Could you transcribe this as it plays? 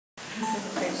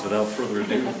So without further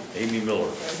ado, Amy Miller.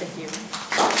 Thank you.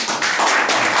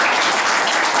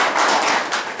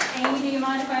 Amy, do you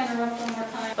mind if I interrupt one more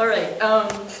time? All right.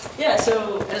 Yeah,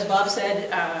 so as Bob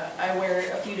said, I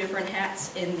wear a few different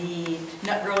hats in the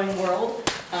nut growing world.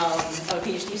 I'm a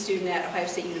PhD student at Ohio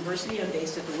State University. I'm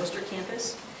based at the Worcester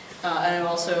campus. And I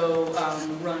also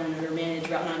run or manage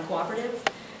Route 9 Cooperative.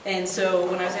 And so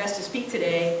when I was asked to speak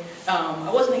today,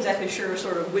 I wasn't exactly sure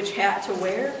sort of which hat to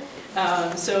wear.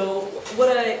 So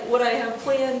what I have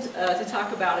planned to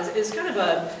talk about is kind of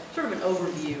a sort of an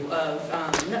overview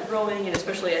of nut growing, and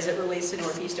especially as it relates to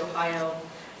Northeast Ohio.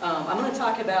 I'm going to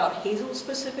talk about hazel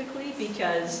specifically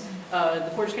because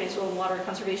the Portage County Soil and Water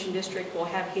Conservation District will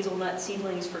have hazelnut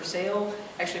seedlings for sale,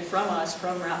 actually from us,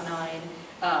 from Route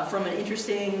 9, from an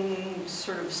interesting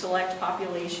sort of select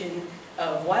population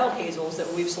of wild hazels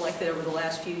that we've selected over the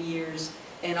last few years.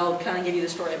 And I'll kind of give you the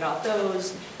story about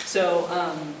those. So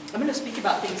I'm going to speak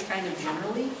about things kind of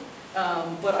generally,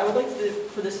 but I would like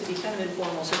for this to be kind of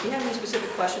informal. So if you have any specific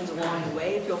questions along the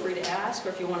way, feel free to ask, or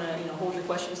if you want to hold your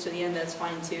questions to the end, that's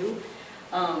fine too.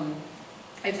 I'm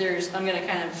going to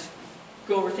kind of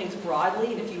go over things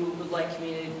broadly, and if you would like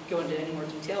me to go into any more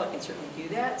detail, I can certainly do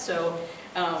that. So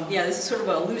yeah, this is sort of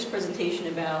a loose presentation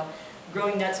about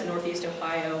growing nuts in Northeast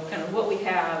Ohio, kind of what we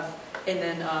have, and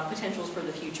then potentials for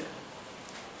the future.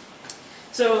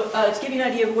 So to give you an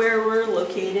idea of where we're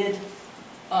located,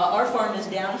 our farm is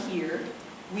down here.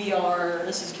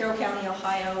 This is Carroll County,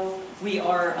 Ohio. We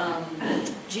are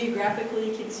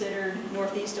geographically considered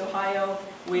Northeast Ohio.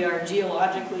 We are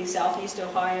geologically Southeast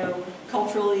Ohio.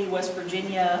 Culturally, West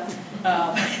Virginia.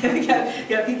 We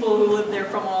got people who live there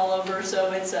from all over,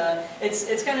 so it's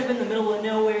kind of in the middle of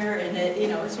nowhere, and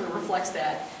it sort of reflects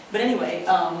that. But anyway,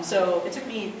 so it took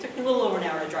me a little over an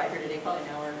hour to drive here today, probably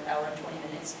an hour and 20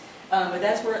 minutes. But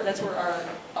that's where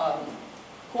our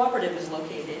cooperative is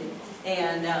located,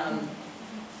 and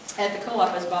at the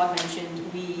co-op, as Bob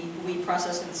mentioned, we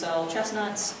process and sell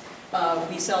chestnuts.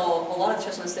 We sell a lot of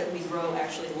chestnuts that we grow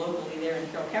actually locally there in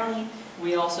Carroll County.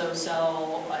 We also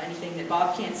sell anything that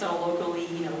Bob can't sell locally.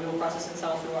 We will process and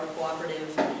sell through our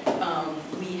cooperative.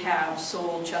 We have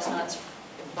sold chestnuts,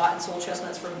 bought and sold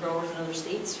chestnuts from growers in other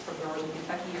states, from growers in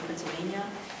Kentucky or Pennsylvania.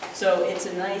 So it's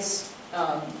a nice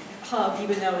hub,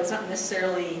 even though it's not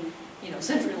necessarily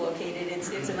centrally located.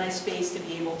 It's a nice space to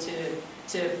be able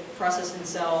to process and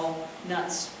sell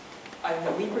nuts, either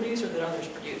that we produce or that others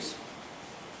produce.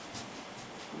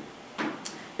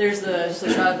 There's just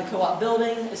a shot of the co-op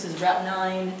building. This is Route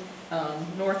 9.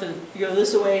 If you go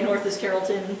this way, north is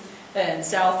Carrollton, and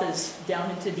south is down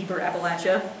into deeper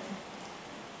Appalachia.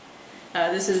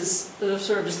 This is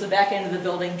sort of just the back end of the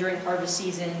building during harvest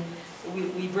season.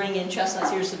 We bring in chestnuts.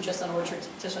 Here's some chestnut orchards,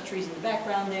 chestnut trees in the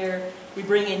background there. We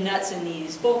bring in nuts in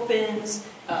these bulk bins.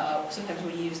 Sometimes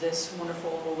we use this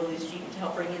wonderful Willys Jeep to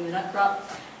help bring in the nut crop.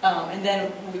 And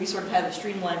then we sort of have a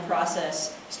streamlined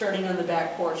process starting on the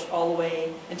back porch all the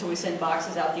way until we send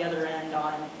boxes out the other end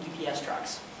on UPS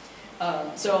trucks.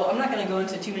 So I'm not going to go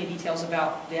into too many details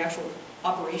about the actual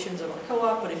operations of our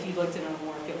co-op, but if you'd like to know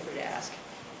more, feel free to ask.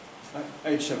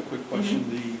 I just have a quick question.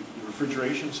 The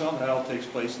refrigeration cell, that all takes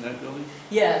place in that building?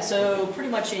 Yeah, so pretty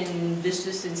much in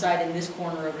just inside in this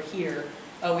corner over here,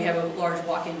 we have a large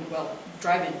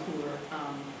drive-in cooler,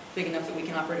 big enough that we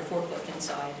can operate a forklift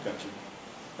inside. Gotcha.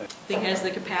 Thing has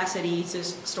the capacity to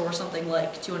store something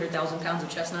like 200,000 pounds of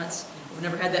chestnuts. We've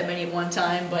never had that many at one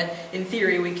time, but in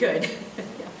theory we could.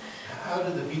 Yeah. How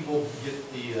do the people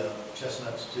get the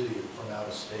chestnuts to you from out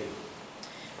of state?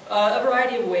 A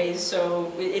variety of ways,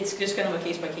 so it's just kind of a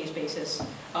case-by-case basis.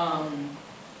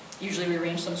 Usually we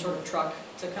arrange some sort of truck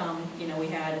to come. We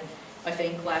had, I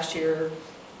think, last year,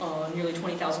 nearly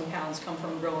 20,000 pounds come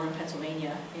from a grower in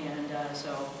Pennsylvania, and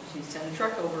so we send a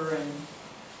truck over. And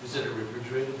is it a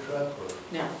refrigerated truck or?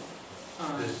 No.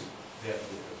 They have to get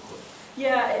equipped.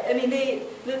 Yeah, I mean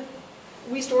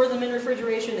we store them in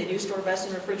refrigeration. They do store best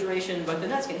in refrigeration, but the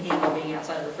nuts can handle being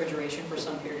outside of refrigeration for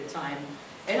some period of time.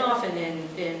 And often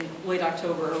in late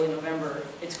October, early November,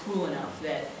 it's cool enough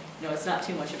that it's not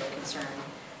too much of a concern.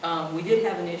 We did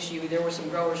have an issue. There were some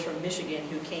growers from Michigan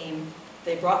who came.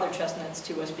 They brought their chestnuts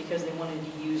to us because they wanted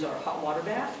to use our hot water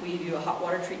bath. We do a hot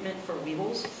water treatment for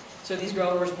weevils. So these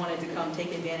growers wanted to come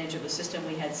take advantage of the system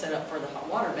we had set up for the hot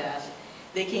water bath.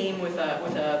 They came with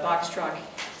a box truck,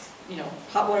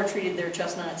 hot water treated their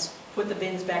chestnuts, put the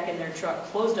bins back in their truck,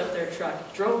 closed up their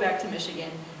truck, drove back to Michigan.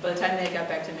 By the time they got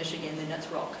back to Michigan, the nuts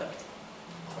were all cooked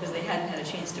because they hadn't had a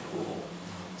chance to cool.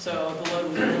 So the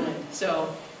load was ruined.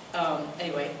 So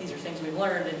anyway, these are things we've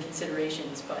learned and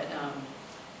considerations, but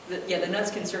the nuts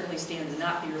can certainly stand to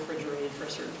not be refrigerated for a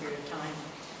certain period of time.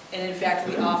 And in fact,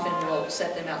 we often will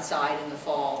set them outside in the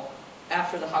fall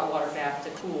after the hot water bath to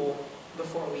cool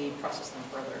before we process them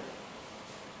further.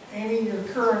 Amy, your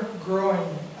current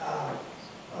growing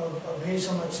of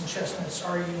hazelnuts and chestnuts,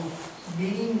 are you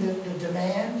meeting the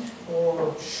demand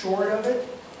or short of it?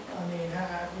 I mean,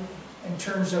 in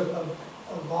terms of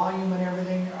volume and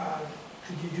everything,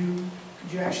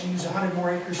 could you actually use 100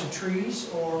 more acres of trees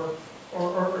or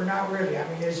not really? I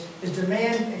mean, is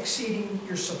demand exceeding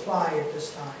your supply at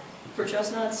this time? For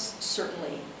chestnuts,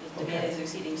 certainly, the demand Okay. is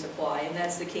exceeding supply, and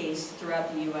that's the case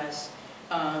throughout the U.S.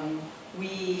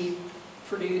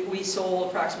 We sold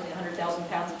approximately 100,000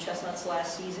 pounds of chestnuts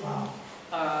last season.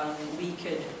 Wow. We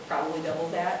could probably double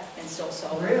that and still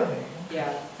sell them. Really?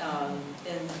 Yeah,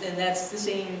 and that's the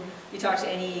same, you talk to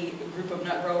any group of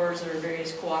nut growers or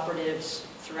various cooperatives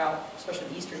throughout, especially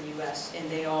the eastern U.S., and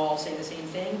they all say the same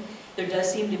thing. There does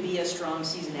seem to be a strong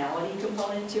seasonality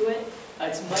component to it.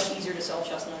 It's much easier to sell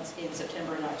chestnuts in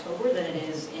September and October than it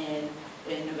is in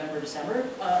November, December,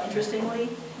 interestingly.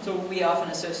 So we often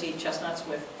associate chestnuts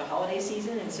with the holiday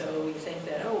season, and so we think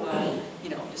that, oh, well,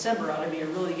 December ought to be a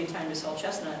really good time to sell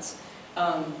chestnuts.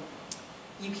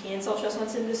 You can sell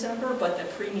chestnuts in December, but the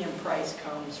premium price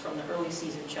comes from the early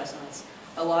season chestnuts.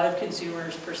 A lot of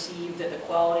consumers perceive that the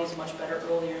quality is much better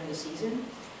earlier in the season.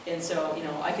 And so,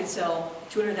 I could sell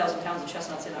 200,000 pounds of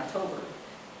chestnuts in October,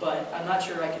 but I'm not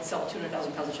sure I could sell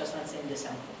 200,000 pounds of chestnuts in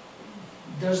December.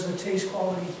 Does the taste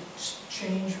quality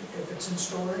change if it's in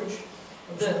storage?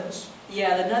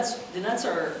 Yeah, the nuts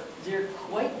they're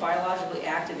quite biologically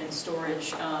active in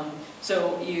storage.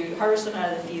 So you harvest them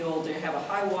out of the field, they have a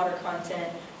high water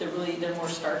content, they're more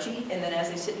starchy, and then as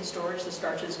they sit in storage, the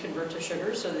starches convert to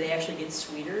sugar, so they actually get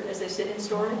sweeter as they sit in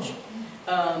storage.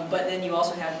 But then you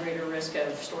also have greater risk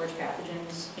of storage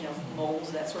pathogens,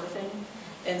 molds, that sort of thing.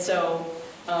 And so,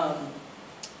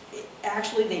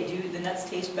 actually the nuts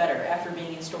taste better after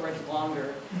being in storage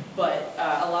longer, but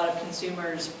a lot of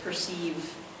consumers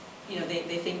perceive,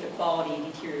 they think the quality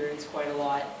deteriorates quite a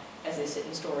lot as they sit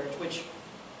in storage, which,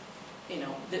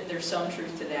 there's some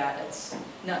truth to that. It's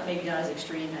maybe not as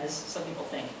extreme as some people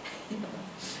think.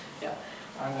 Yeah.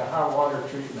 On the hot water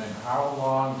treatment, how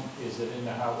long is it in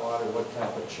the hot water, what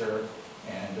temperature,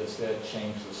 and does that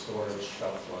change the storage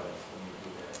shelf life when you do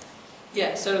that?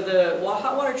 Yeah, so the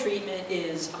hot water treatment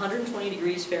is 120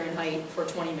 degrees Fahrenheit for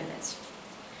 20 minutes.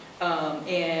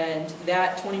 And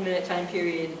that 20-minute time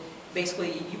period,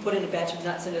 basically you put in a batch of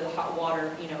nuts into the hot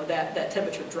water, that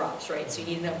temperature drops, right? So you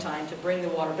need enough time to bring the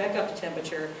water back up to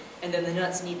temperature, and then the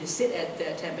nuts need to sit at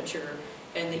that temperature,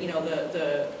 and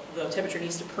the temperature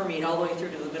needs to permeate all the way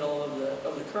through to the middle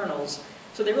of the kernels.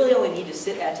 So they really only need to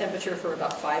sit at temperature for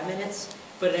about 5 minutes,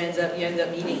 but you end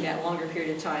up needing that longer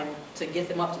period of time to get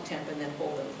them up to temp and then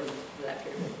hold them for that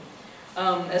period.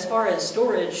 As far as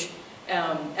storage,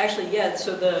 actually, yeah,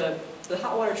 so the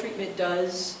hot water treatment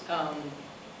does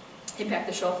impact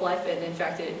the shelf life, and in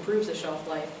fact it improves the shelf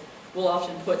life. We'll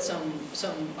often put some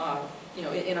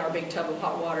in our big tub of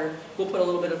hot water, we'll put a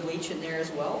little bit of bleach in there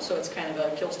as well, so it's kind of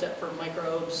a kill step for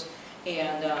microbes,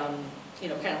 and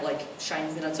kind of like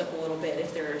shines the nuts up a little bit.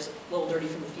 If there's a little dirty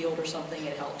from the field or something,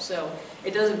 it helps. So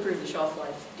it does improve the shelf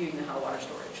life doing the hot water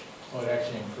storage. Well, it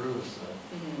actually improves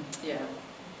the... Yeah.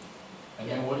 And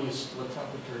then what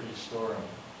temperature do you store them?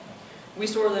 We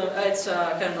store them, it's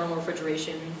kind of normal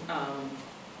refrigeration,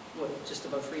 just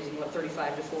above freezing,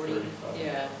 35 to 40?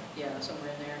 35. Yeah, somewhere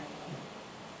in there.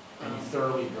 And you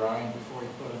thoroughly dry them before you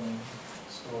put them in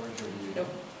storage, or do you? Nope.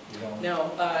 You don't?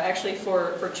 No, actually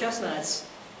for chestnuts,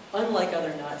 unlike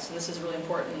other nuts, and this is really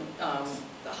important,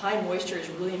 the high moisture is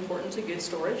really important to good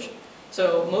storage.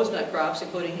 So most nut crops,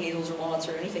 including hazels or walnuts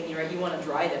or anything, you want to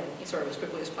dry them sort of as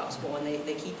quickly as possible, and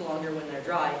they keep longer when they're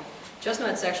dry.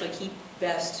 Chestnuts actually keep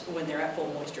best when they're at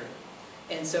full moisture.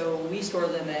 And so we store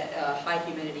them at high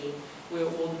humidity.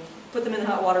 We'll put them in the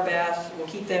hot water bath, we'll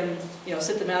keep them,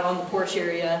 sit them out on the porch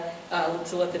area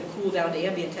to let them cool down to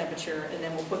ambient temperature, and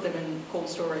then we'll put them in cold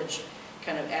storage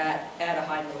kind of at a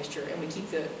high moisture, and we keep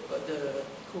the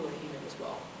cooler humid as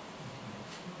well.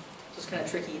 So it's kind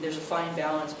of tricky. There's a fine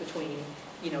balance between,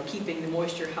 keeping the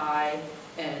moisture high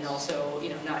and also,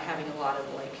 not having a lot of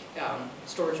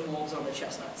storage molds on the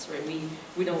chestnuts, right?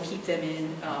 We don't keep them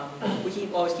in, we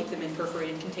always keep them in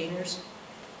perforated containers.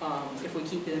 If we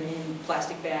keep them in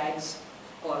plastic bags,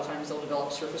 a lot of times they'll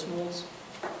develop surface molds,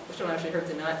 which don't actually hurt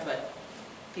the nut, but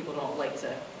people don't like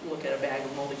to look at a bag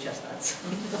of moldy chestnuts.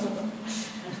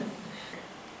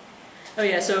 Oh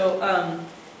yeah, so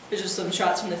there's just some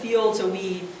shots from the field. So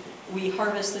we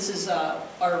harvest, this is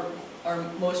our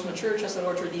most mature chestnut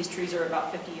orchard. These trees are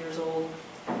about 50 years old.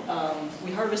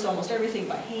 We harvest almost everything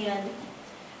by hand,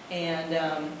 and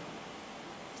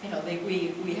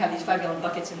we have these 5-gallon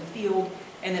buckets in the field,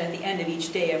 and then at the end of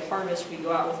each day of harvest, we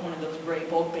go out with one of those gray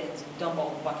bulk bins and dump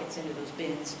all the buckets into those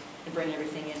bins and bring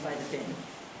everything in by the bin.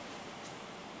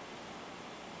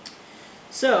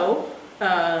 So,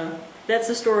 that's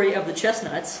the story of the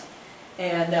chestnuts.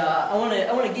 And I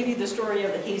want to give you the story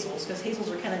of the hazels, because hazels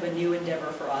are kind of a new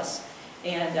endeavor for us.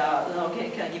 And I'll kind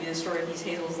of give you the story of these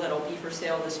hazels that'll be for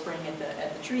sale this spring at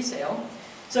the tree sale.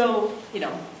 So,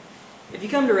 if you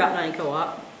come to Route 9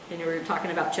 Co-op, and we're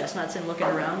talking about chestnuts and looking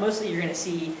around, mostly you're going to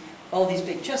see all these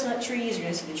big chestnut trees, you're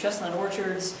going to see the chestnut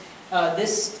orchards.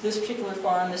 This particular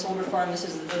farm, this older farm, this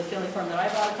is the family farm that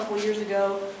I bought a couple years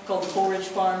ago, called the Portage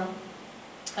farm.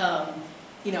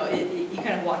 You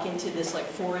kind of walk into this like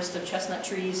forest of chestnut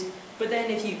trees, but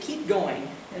then if you keep going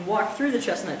and walk through the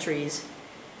chestnut trees,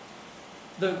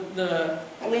 the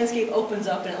landscape opens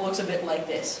up and it looks a bit like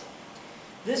this.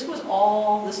 This is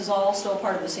all still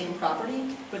part of the same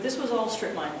property, but this was all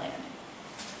strip mine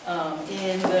land.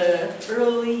 In the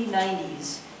early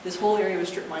 90s, this whole area was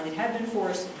strip mined. It had been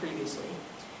forested previously.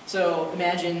 So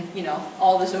imagine,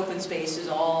 all this open space is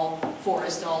all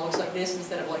forest. It all looks like this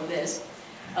instead of like this.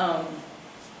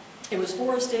 It was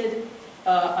forested.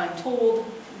 I'm told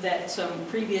that some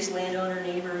previous landowner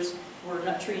neighbors were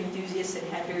nut tree enthusiasts and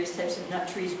had various types of nut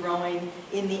trees growing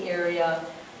in the area.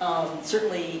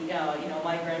 Certainly,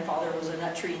 my grandfather was a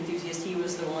nut tree enthusiast. He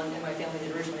was the one in my family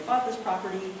that originally bought this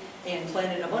property and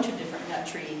planted a bunch of different nut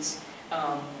trees.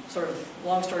 Sort of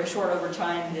long story short, over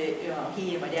time,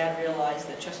 he and my dad realized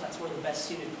that chestnuts were the best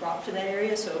suited crop to that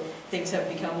area, so things have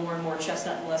become more and more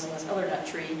chestnut and less other nut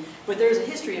tree. But there's a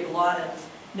history of a lot of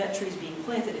nut trees being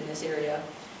planted in this area.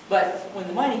 But when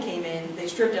the mining came in, they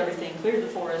stripped everything, cleared the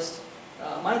forest,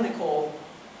 mined the coal,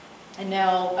 and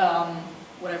now,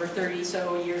 30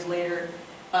 so years later,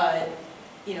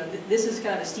 this is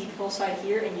kind of a steep hillside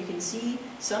here, and you can see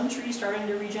some trees starting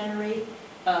to regenerate.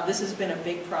 This has been a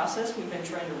big process. We've been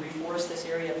trying to reforest this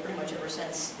area pretty much ever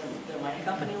since the mining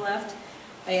company left.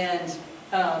 And,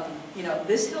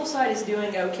 this hillside is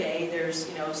doing okay. There's,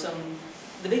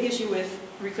 the big issue with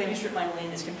reclaiming strip mine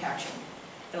land is compaction.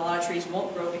 And a lot of trees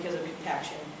won't grow because of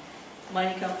compaction.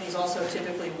 Mining companies also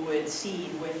typically would seed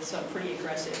with some pretty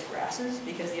aggressive grasses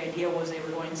because the idea was they were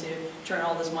going to turn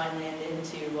all this mine land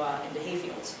into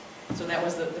hayfields. So that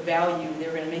was the value. They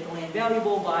were going to make the land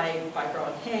valuable by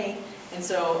growing hay. And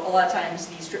so a lot of times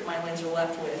these strip mine lands are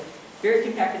left with very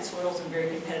compacted soils and very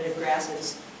competitive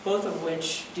grasses, both of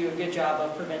which do a good job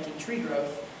of preventing tree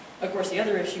growth. Of course, the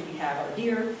other issue we have are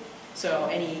deer. So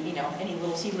any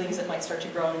little seedlings that might start to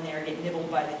grow in there get nibbled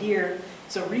by the deer.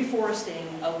 So reforesting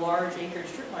a large acreage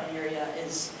strip mine area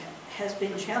has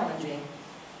been challenging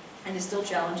and is still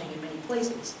challenging in many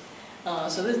places.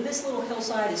 So this little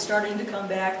hillside is starting to come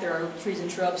back. There are trees and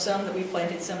shrubs, some that we've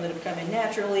planted, some that have come in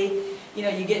naturally.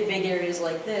 You get big areas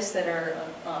like this that are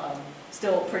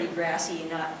still pretty grassy,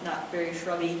 not very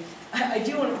shrubby. I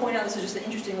do want to point out, this is just an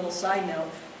interesting little side note,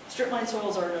 strip mine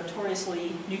soils are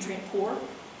notoriously nutrient poor.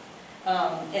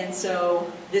 And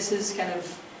so this is kind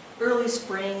of early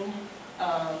spring.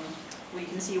 We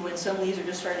can see when some leaves are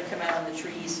just starting to come out on the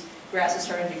trees, grass is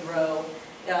starting to grow.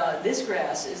 This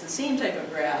grass is the same type of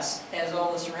grass as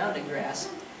all the surrounding grass.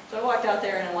 So I walked out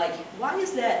there and I'm like, why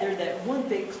is that there's that one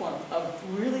big clump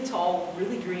of really tall,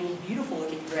 really green, beautiful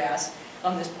looking grass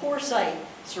on this poor site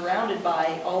surrounded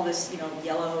by all this,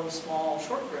 yellow, small,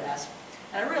 short grass?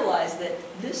 And I realized that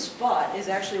this spot is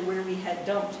actually where we had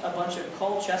dumped a bunch of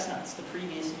cull chestnuts the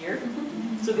previous year.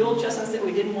 So the old chestnuts that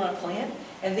we didn't want to plant,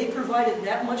 and they provided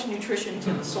that much nutrition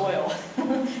to the soil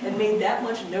and made that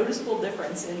much noticeable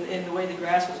difference in the way the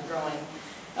grass was growing.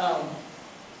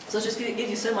 So it's just going to give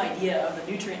you some idea of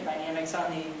the nutrient dynamics on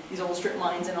these old strip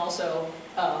mines, and also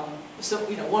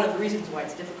one of the reasons why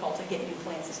it's difficult to get new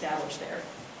plants established there.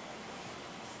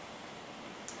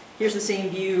 Here's the same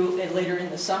view later in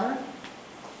the summer.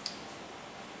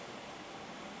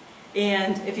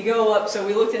 And if you go up, so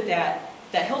we looked at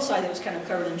that hillside that was kind of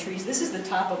covered in trees. This is the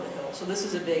top of the hill, so this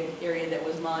is a big area that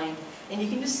was mined. And you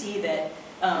can just see that,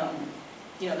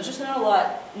 there's just not a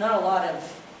lot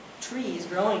of trees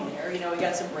growing there. We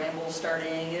got some brambles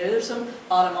starting. There's some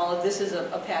autumn olive. This is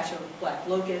a patch of black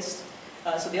locust.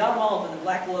 So the autumn olive and the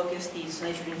black locust, these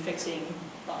nitrogen-fixing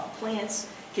plants,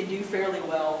 can do fairly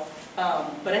well.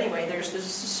 But anyway, it's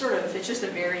just a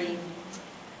very,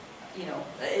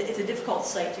 it's a difficult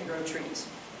site to grow trees.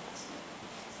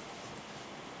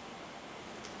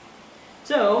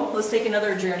 So let's take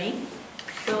another journey.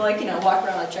 So walk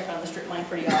around and check on the strip mine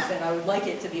pretty often. I would like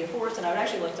it to be a forest, and I would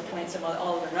actually like to plant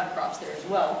all other nut crops there as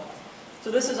well. So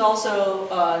this is also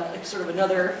sort of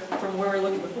another, from where we were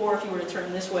looking before, if you were to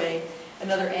turn this way,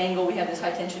 another angle, we have this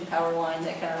high tension power line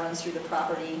that kind of runs through the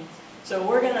property. So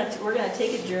we're gonna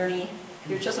take a journey.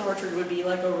 Your Chestnut Orchard would be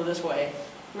like over this way.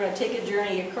 We're going to take a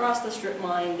journey across the strip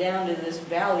mine down to this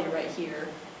valley right here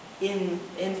in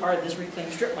part of this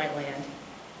reclaimed strip mine land.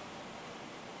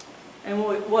 And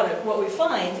what we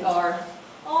find are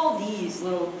all these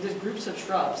groups of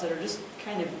shrubs that are just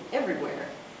kind of everywhere.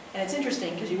 And it's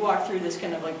interesting because you walk through this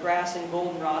kind of like grass and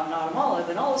goldenrod and autumn olive,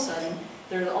 and all of a sudden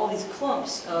there's all these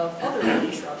clumps of other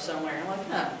woody shrubs somewhere. And I'm like,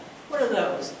 huh, what are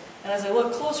those? And as I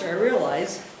look closer, I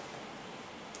realize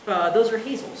those are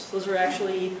hazels. Those are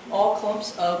actually all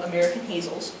clumps of American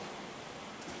hazels.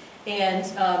 And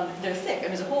they're thick. I mean,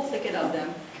 there's a whole thicket of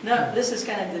them. Now, this is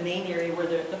kind of the main area where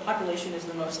the population is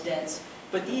the most dense.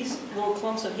 But these little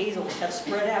clumps of hazels have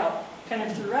spread out kind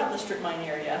of throughout the strip mine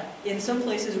area, in some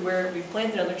places where we've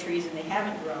planted other trees and they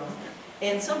haven't grown.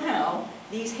 And somehow,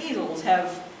 these hazels have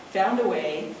found a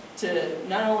way to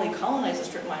not only colonize the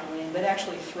strip mine land, but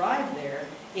actually thrive there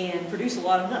and produce a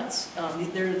lot of nuts.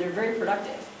 They're very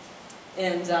productive.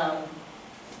 And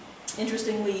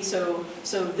interestingly, so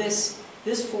this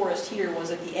forest here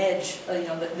was at the edge.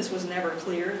 This was never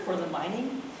cleared for the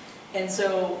mining, and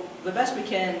so the best we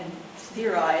can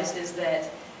theorize is that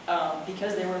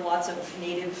because there were lots of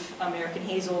Native American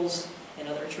hazels and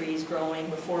other trees growing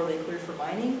before they cleared for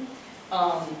mining,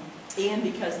 and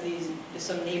because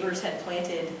some neighbors had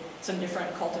planted some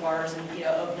different cultivars and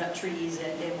of nut trees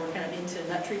and were kind of into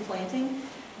nut tree planting,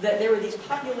 that there were these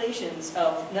populations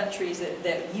of nut trees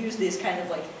that used this kind of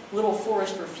like little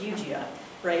forest refugia,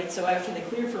 right? So after they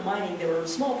cleared for mining, there were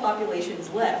small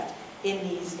populations left in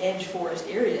these edge forest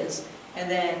areas, and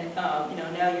then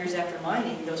now years after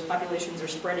mining, those populations are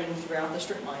spreading throughout the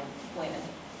strip mine land.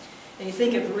 And you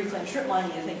think of reclaimed strip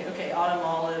mining, you think, okay, autumn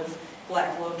olive,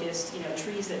 black locust,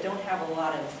 trees that don't have a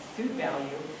lot of food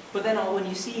value. But then when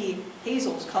you see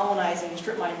hazels colonizing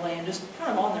strip mine land just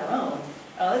kind of on their own,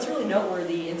 that's really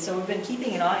noteworthy. And so we've been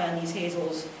keeping an eye on these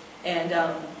hazels, and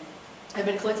I've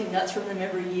been collecting nuts from them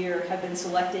every year. Have been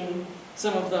selecting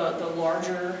some of the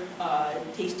larger,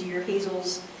 tastier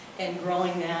hazels and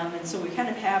growing them. And so we kind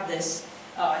of have this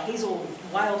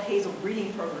wild hazel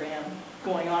breeding program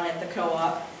going on at the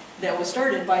co-op that was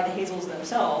started by the hazels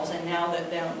themselves, and now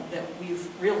that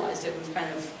we've realized it, we've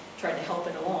kind of tried to help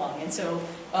it along. And so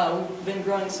we've been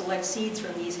growing select seeds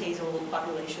from these hazel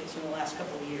populations in the last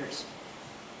couple of years.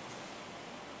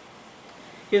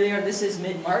 Here they are. This is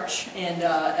mid-March, and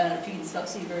I don't know if you can still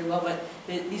see very well, but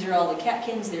these are all the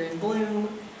catkins. They're in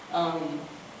bloom.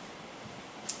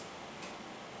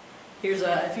 Here's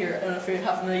I don't know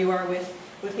how familiar you are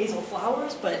with hazel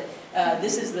flowers, but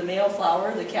this is the male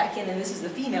flower, the catkin, and this is the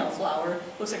female flower.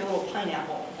 Looks like a little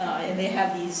pineapple, and they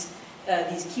have these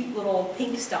cute little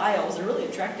pink styles. They're really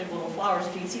attractive little flowers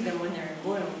if you can see them when they're in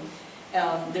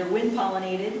bloom. They're wind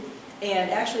pollinated,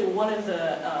 and actually one of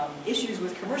the issues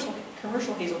with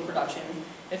commercial hazel production,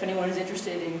 if anyone is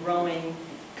interested in growing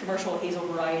commercial hazel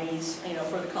varieties,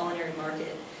 for the culinary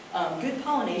market, good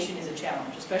pollination is a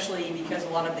challenge, especially because a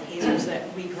lot of the hazels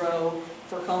that we grow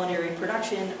for culinary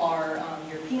production are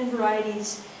European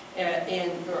varieties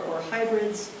or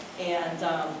hybrids, and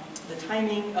the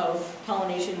timing of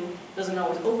pollination doesn't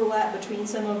always overlap between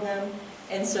some of them.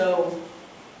 And so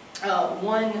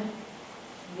one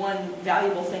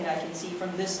valuable thing I can see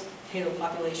from this hazel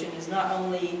population is not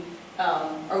only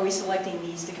are we selecting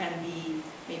these to kind of be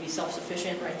maybe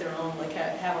self-sufficient, right, their own, like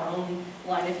have our own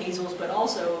line of hazels, but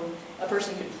also a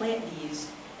person could plant these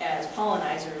as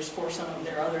pollinizers for some of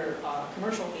their other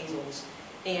commercial hazels,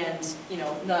 and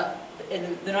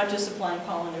they're not just supplying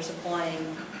pollen; they're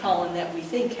supplying pollen that we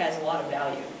think has a lot of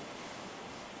value.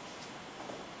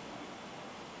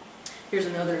 Here's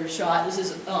another shot. This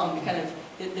is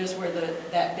there's where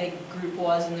that big group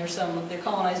was, and they're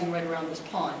colonizing right around this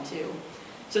pond too.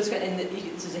 So it's got,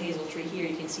 this is a hazel tree here.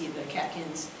 You can see the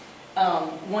catkins.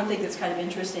 One thing that's kind of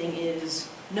interesting is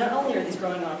not only are these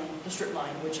growing on the strip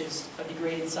mine, which is a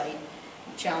degraded site,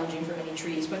 challenging for many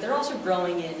trees, but they're also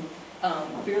growing in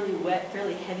fairly wet,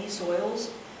 fairly heavy soils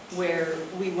where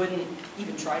we wouldn't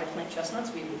even try to plant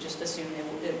chestnuts. We would just assume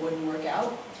it wouldn't work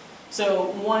out. So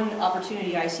one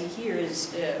opportunity I see here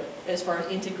is, as far as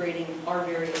integrating our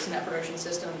various nut production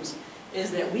systems,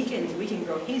 is that we can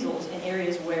grow hazels in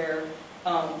areas where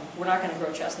we're not going to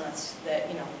grow chestnuts. That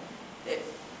it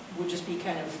would just be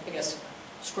kind of, I guess,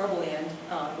 scrubland,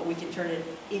 but we can turn it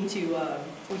into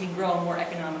we can grow a more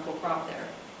economical crop there.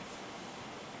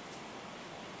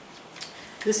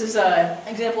 This is an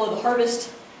example of the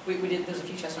harvest. We did. There's a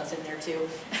few chestnuts in there too.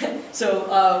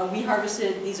 So we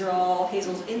harvested. These are all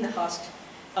hazels in the husk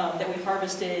that we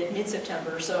harvested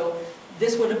mid-September. So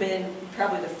this would have been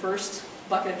probably the first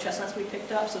bucket of chestnuts we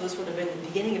picked up, so this would have been the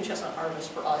beginning of chestnut harvest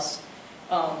for us.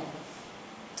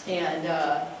 And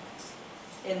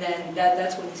then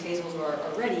that's when these hazels are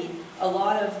ready. A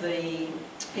lot of the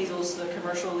hazels, the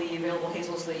commercially available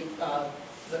hazels, the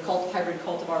hybrid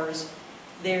cultivars,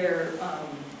 they're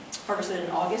harvested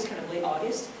in August, kind of late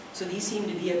August. So these seem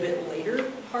to be a bit later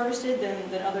harvested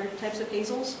than other types of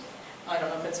hazels. I don't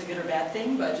know if that's a good or bad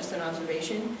thing, but just an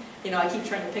observation. You know, I keep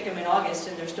trying to pick them in August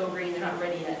and they're still green, they're not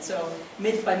ready yet. So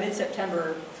by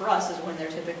mid-September for us is when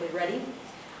they're typically ready.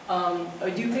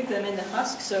 I do pick them in the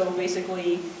husk, so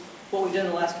basically what we've done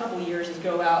the last couple of years is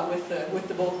go out with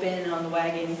the bulk bin on the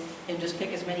wagon and just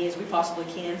pick as many as we possibly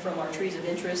can from our trees of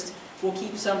interest. We'll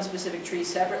keep some specific trees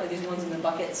separate, like these ones in the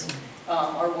buckets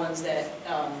are ones that,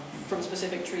 from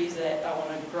specific trees that I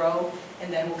want to grow,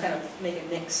 and then we'll kind of make a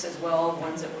mix as well of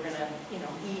ones that we're going to, you know,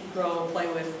 eat, grow, play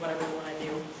with, whatever we want to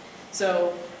do.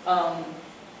 So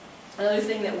another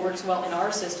thing that works well in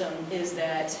our system is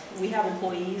that we have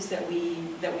employees that we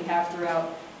have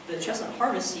throughout the chestnut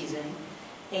harvest season.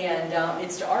 And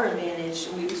it's to our advantage.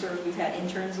 We've had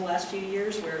interns the last few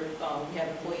years where we have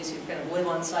employees who kind of live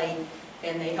on site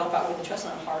and they help out with the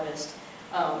chestnut harvest.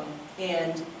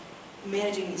 And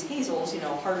managing these hazels, you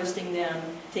know, harvesting them,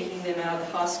 taking them out of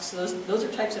the husks, those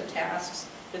are types of tasks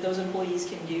that those employees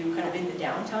can do kind of in the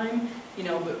downtime, you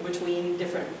know, between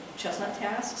different chestnut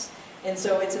tasks. And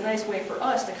so it's a nice way for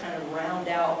us to kind of round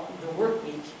out the work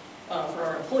week for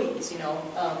our employees, you know.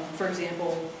 For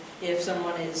example, if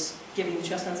someone is giving the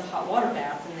chestnuts a hot water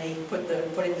bath and they put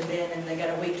in the bin and they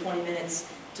got to wait 20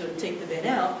 minutes to take the bin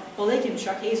out, well, they can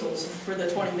chuck hazels for the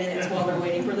 20 minutes while they're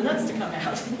waiting for the nuts to come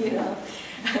out, you know.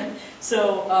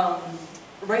 So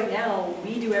right now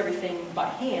we do everything by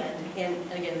hand, and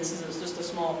again, this is just a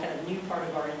small kind of new part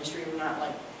of our industry. We're not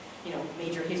like, you know,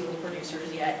 major hazel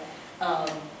producers yet,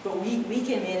 but we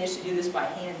can manage to do this by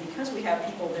hand because we have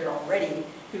people there already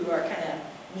who are kind of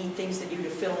need things to do to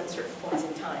fill in certain points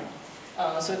in time.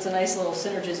 So it's a nice little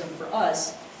synergism for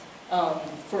us.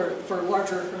 For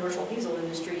larger commercial hazel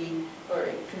industry or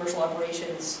commercial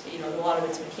operations, you know, a lot of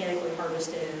it's mechanically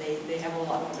harvested and they have a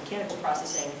lot more mechanical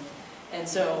processing. And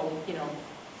so, you know,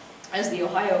 as the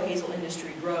Ohio hazel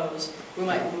industry grows, we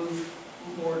might move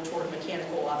more toward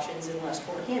mechanical options and less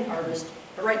toward hand harvest.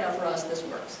 But right now for us, this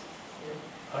works.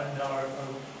 Now, are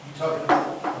you talking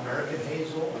about American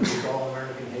hazel, or is it all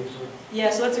American hazel? Yeah,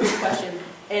 so that's a good question.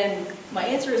 And my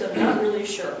answer is I'm not really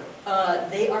sure.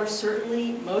 They are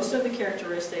certainly, most of the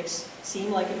characteristics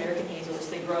seem like American hazels.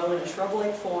 They grow in a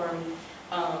shrub-like form.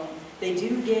 They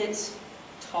do get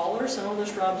taller. Some of the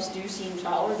shrubs do seem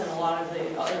taller than a lot of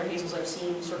the other hazels I've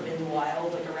seen sort of in the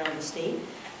wild, like around the state.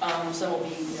 Some will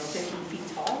be, you know, 15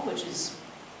 feet tall, which is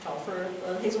tall for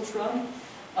a hazel shrub.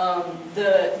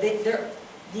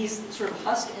 These sort of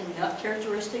husk and nut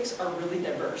characteristics are really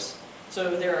diverse.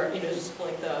 So there are, you know, just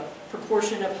like the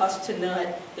proportion of husk to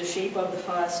nut, the shape of the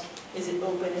husk, is it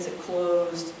open, is it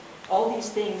closed? All these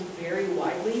things vary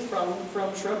widely from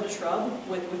shrub to shrub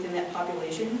within that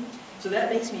population. So that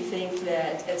makes me think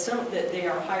that that they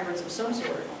are hybrids of some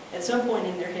sort. At some point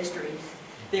in their history,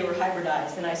 they were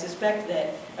hybridized, and I suspect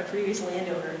that a previous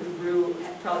landowner who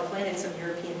probably planted some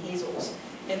European hazels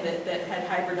and that had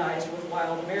hybridized with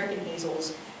wild American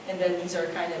hazels, and then these are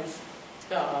kind of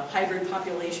hybrid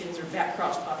populations or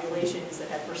back-cross populations that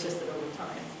have persisted over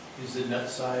time. Is the nut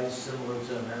size similar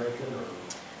to American,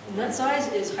 or? Nut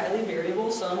size is highly variable.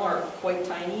 Some are quite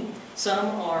tiny. Some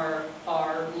are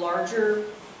larger,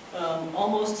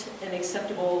 almost an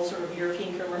acceptable sort of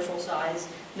European commercial size.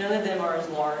 None of them are as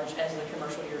large as the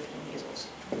commercial European hazels.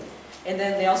 And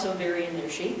then they also vary in their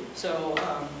shape. So,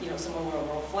 you know, some are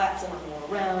more flat, some are more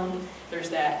round. There's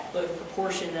the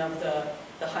proportion of the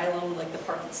hilum, like the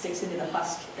part that sticks into the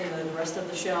husk and the rest of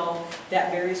the shell,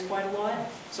 that varies quite a lot.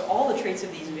 So all the traits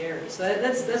of these vary. So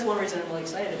that's one reason I'm really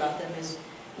excited about them is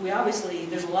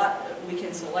there's a lot we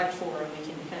can select for, and we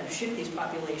can kind of shift these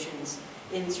populations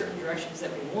in certain directions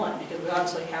that we want, because we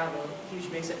obviously have a huge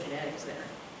mix of genetics there.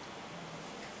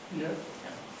 Yeah.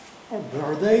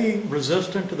 Are they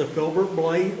resistant to the filbert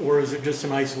blight, or is it just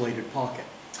an isolated pocket?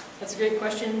 That's a great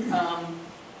question.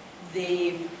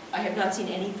 I have not seen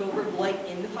any filbert blight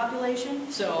in the population,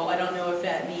 so I don't know if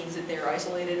that means that they're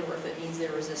isolated or if it means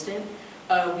they're resistant.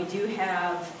 I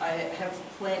have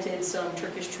planted some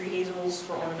Turkish tree hazels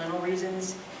for ornamental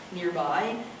reasons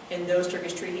nearby, and those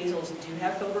Turkish tree hazels do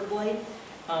have filbert blight.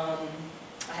 I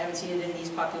haven't seen it in these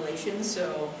populations,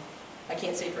 so I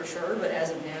can't say for sure, but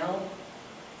as of now,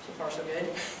 so far so good.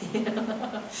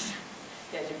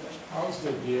 Yeah, good question. How's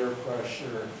the deer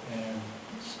pressure and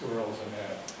squirrels in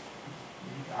that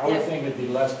I would Yeah. think it'd be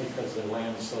less because the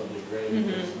land is so degraded,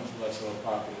 Mhm. there's less of a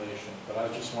population. But I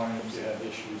was just wondering if you had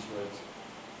issues with.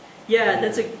 Yeah,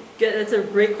 that's a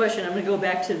great question. I'm going to go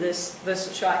back to this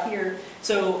shot here.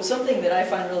 So something that I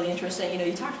find really interesting,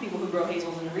 you talk to people who grow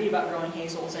hazels and read about growing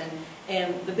hazels,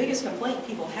 and the biggest complaint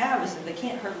people have is that they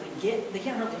can't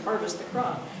hardly harvest the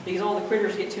crop because all the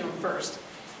critters get to them first.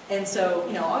 And so,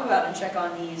 I'll go out and check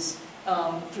on these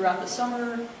throughout the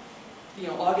summer,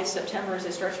 August, September as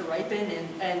they start to ripen,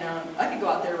 and I could go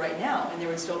out there right now and there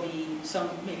would still be some,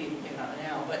 maybe not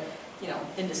now, but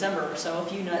in December or so, a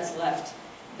few nuts left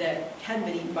that hadn't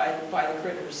been eaten by the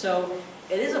critters. So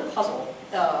it is a puzzle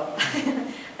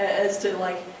as to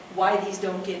why these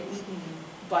don't get eaten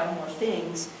by more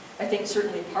things. I think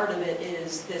certainly part of it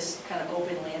is this kind of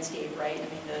open landscape, right? I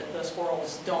mean, the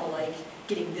squirrels don't like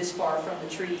getting this far from the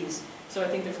trees, so I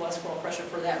think there's less squirrel pressure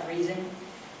for that reason.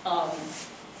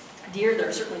 Deer, there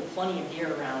are certainly plenty of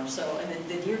deer around, and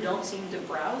the deer don't seem to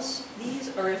browse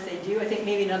these, or if they do, I think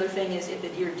maybe another thing is if the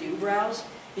deer do browse,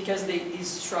 because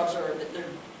these shrubs they're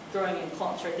growing in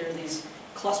clumps, right? There are these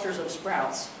clusters of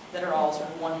sprouts that are all sort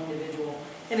of one individual.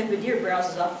 And if the deer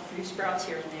browses up a few sprouts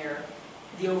here and there,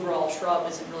 the overall shrub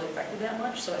isn't really affected that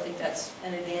much, so I think that's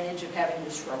an advantage of having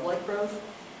this shrub-like growth.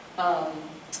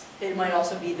 It might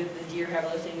also be that the deer have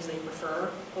other things they prefer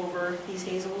over these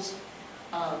hazels.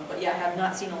 But yeah, I have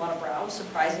not seen a lot of browse,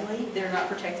 surprisingly. They're not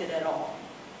protected at all.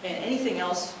 And anything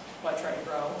else I try to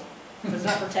grow, if it's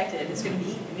not protected, it's going to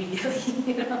be eaten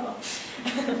immediately,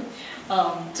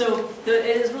 So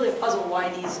it is really a puzzle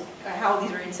how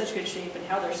these are in such good shape and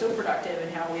how they're so productive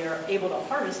and how we are able to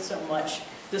harvest so much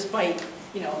despite,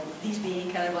 these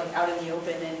being kind of out in the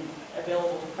open and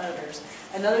available to predators.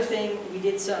 Another thing, we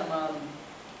did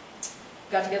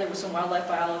got together with some wildlife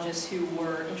biologists who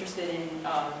were interested in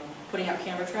putting out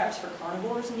camera traps for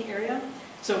carnivores in the area.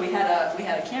 So we had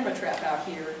a camera trap out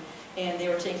here, and they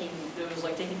were taking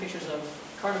pictures of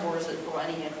carnivores or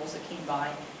any animals that came by,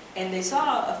 and they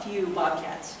saw a few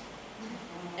bobcats.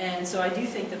 And so I do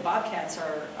think that bobcats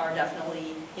are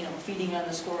definitely feeding on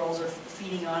the squirrels or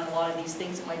feeding on a lot of these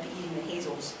things that might be eating the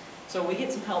hazels. So we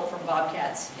get some help from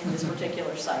bobcats in this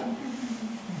particular site.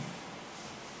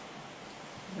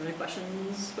 Any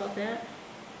questions about that?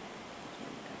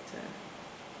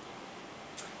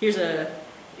 Here's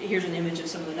an image of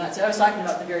some of the nuts. I was talking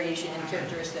about the variation in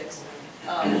characteristics.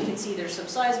 You can see there's some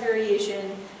size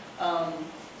variation.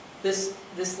 This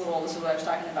is what I was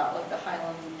talking about, the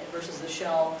hilum versus the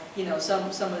shell.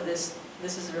 Some of this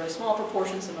is a really small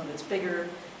proportion, some of it's bigger,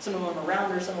 some of them are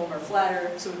rounder, some of them are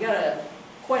flatter. So we've got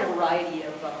quite a variety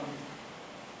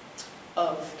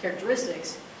of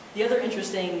characteristics. The other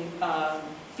interesting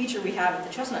feature we have at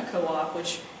the Chestnut Co-op,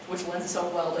 which lends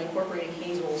itself well to incorporating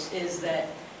hazels, is that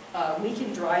we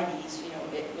can dry these,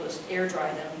 we'll just air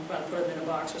dry them, put them in a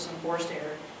box with some forced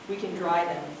air. We can dry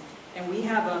them. And we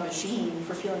have a machine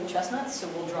for peeling chestnuts, so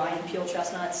we'll dry and peel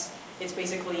chestnuts. It's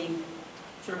basically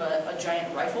sort of a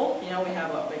giant rifle. We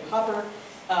have a big hopper,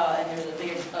 and there's a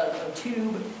big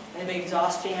tube and a big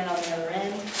exhaust fan on the other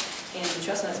end. And the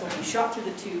chestnuts will be shot through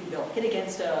the tube, they'll hit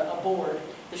against a board,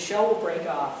 the shell will break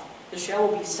off, the shell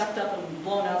will be sucked up and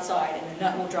blown outside, and the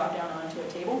nut will drop down onto a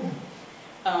table.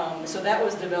 So that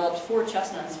was developed for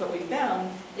chestnuts, but we found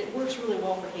it works really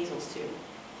well for hazels too.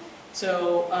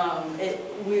 So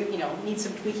we need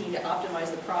some tweaking to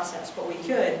optimize the process, but we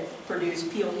could produce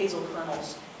peeled hazel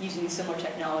kernels using similar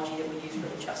technology that we use for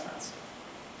the chestnuts.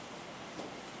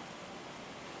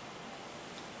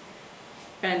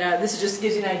 And this just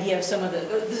gives you an idea of some of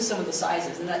the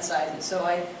sizes, the nut sizes. So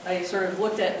I sort of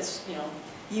looked at this,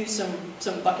 used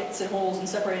some buckets and holes and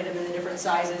separated them into different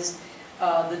sizes.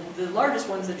 The largest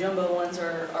ones, the jumbo ones,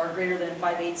 are greater than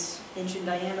 5/8 inch in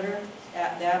diameter,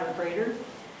 at that or greater.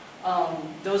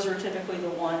 Those are typically the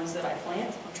ones that I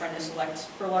plant. I'm trying to select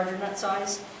for a larger nut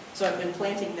size. So I've been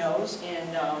planting those,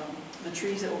 and the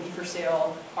trees that will be for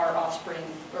sale are offspring,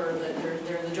 or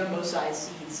they're the jumbo size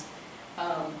seeds.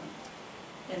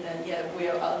 And then, yeah, we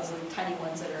have tiny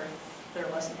ones that are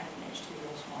less than 1/2 inch, too,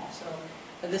 real small. So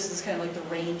this is kind of like the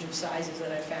range of sizes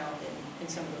that I found in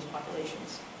some of those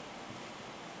populations.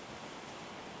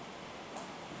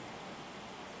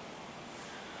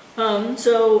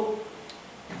 So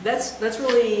that's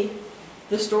really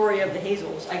the story of the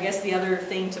hazels. I guess the other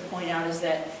thing to point out is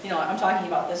that, I'm talking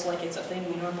about this like it's a thing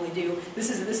we normally do. This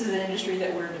is an industry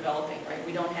that we're developing, right?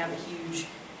 We don't have a huge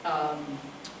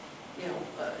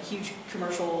huge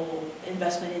commercial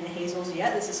investment in the hazels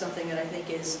yet. This is something that I think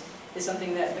is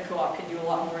something that the co-op could do a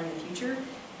lot more in the future.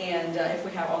 And if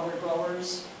we have other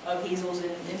growers of hazels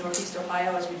in Northeast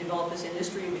Ohio, as we develop this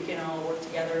industry, we can all work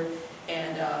together.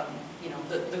 And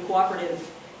the cooperative,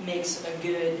 makes a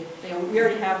good, we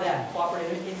already have that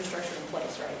cooperative infrastructure in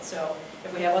place, right? So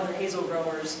if we have other hazel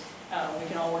growers, we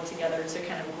can all work together to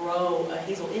kind of grow a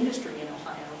hazel industry in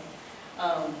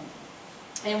Ohio.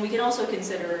 And we can also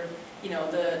consider,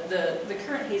 the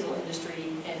current hazel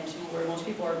industry and where most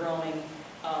people are growing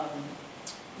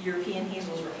European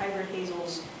hazels or hybrid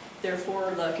hazels. They're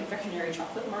for the confectionery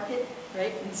chocolate market,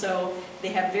 right? And so they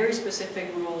have very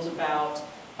specific rules about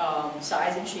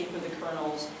size and shape of the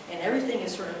kernels, and everything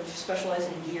is sort of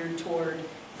specialized and geared toward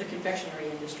the confectionery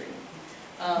industry.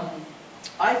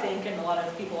 I think, and a lot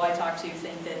of people I talk to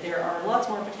think that there are lots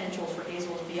more potentials for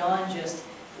hazels beyond just,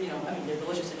 they're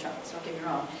delicious in chocolates, don't get me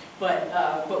wrong, but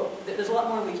there's a lot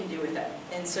more we can do with them.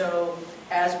 And so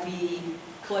as we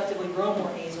collectively grow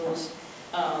more hazels,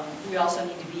 we also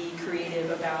need to be creative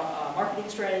about marketing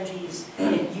strategies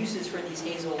and uses for these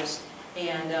hazels.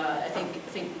 And I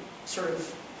think sort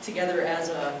of together as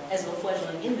a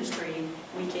fledgling industry,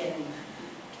 we can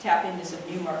tap into some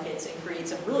new markets and create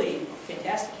some really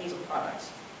fantastic hazel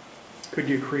products. Could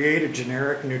you create a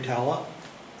generic Nutella?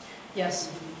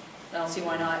 Yes, I don't see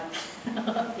why not.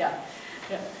 Yeah.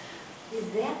 Is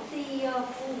that the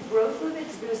full growth of it?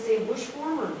 Is it going to stay bush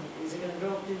form, or is it going to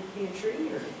grow up to be a tree?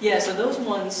 Or? Yeah, so those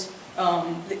ones,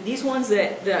 these ones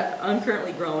that I'm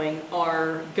currently growing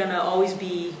are going to always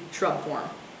be shrub form.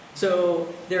 So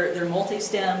they're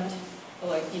multi-stemmed.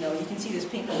 Like, you can see this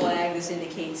pink flag. This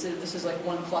indicates that this is like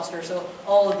one cluster. So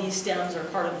all of these stems are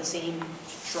part of the same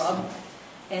shrub.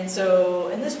 And so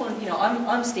in this one,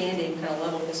 I'm standing kind of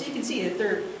level with this. So you can see that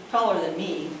they're taller than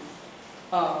me.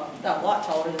 Not a lot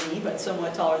taller than me, but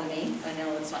somewhat taller than me. I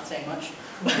know that's not saying much.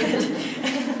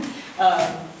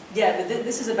 Yeah,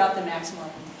 this is about the maximum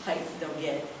height they'll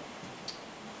get.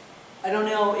 I don't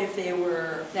know if they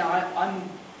were... Now,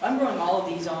 I'm growing all of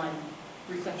these on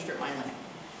reclaimed strip mine land.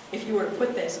 If you were to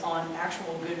put this on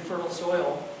actual good fertile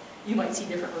soil, you might see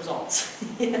different results.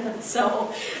 Yeah,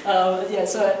 so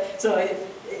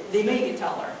they may get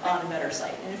taller on a better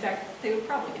site. And in fact, they would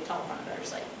probably get taller on a better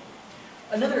site.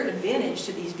 Another advantage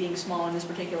to these being small on this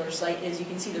particular site is you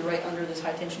can see they're right under this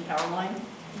high tension power line.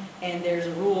 And there's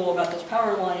a rule about those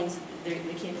power lines, they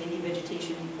can't be any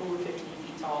vegetation over 15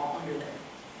 feet tall under there.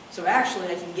 So actually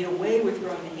I can get away with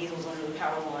growing the hazels under the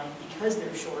power line because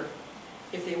they're short.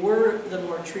 If they were the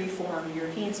more tree-formed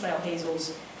European style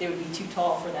hazels, they would be too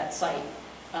tall for that site.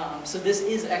 So this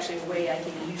is actually a way I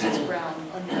can use this ground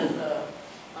under the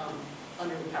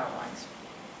power lines.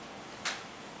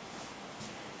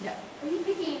 Yeah. Are you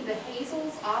picking the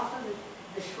hazels off of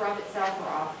the shrub itself,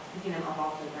 or picking them up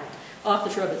off the ground? Off the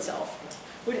shrub itself.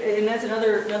 And that's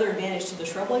another advantage to the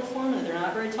shrub-like form, that they're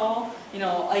not very tall.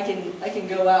 I can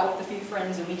go out with a few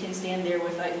friends and we can stand there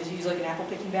with, I just use like an apple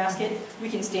picking basket. We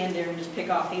can stand there and just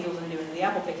pick off hazels and do it in the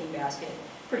apple picking basket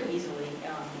pretty easily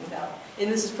and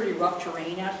this is pretty rough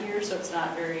terrain out here, so it's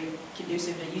not very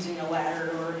conducive to using a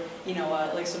ladder or,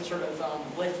 like some sort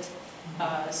of lift.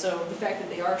 So the fact that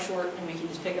they are short and we can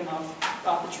just pick them off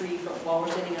the tree while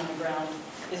we're sitting on the ground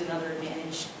is another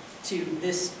advantage to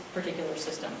this particular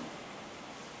system.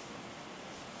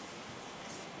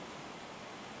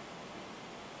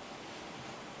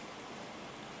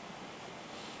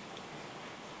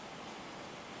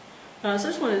 So I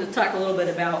just wanted to talk a little bit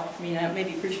about,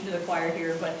 maybe preaching to the choir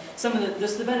here, but some of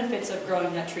the benefits of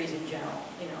growing nut trees in general.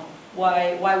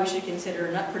 Why we should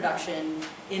consider nut production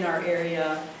in our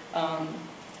area,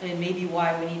 and maybe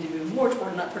why we need to move more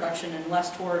toward nut production and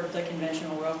less toward the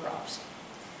conventional row crops.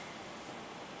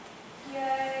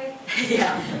 Yay!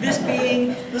 Yeah, this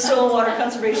being the Soil and Water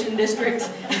Conservation District,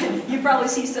 you probably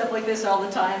see stuff like this all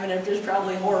the time, and it's just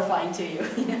probably horrifying to you.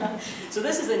 Yeah. So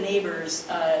this is a neighbor's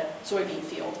soybean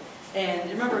field. And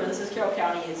remember, this is Carroll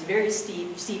County. It's very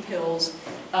steep hills.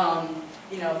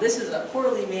 This is a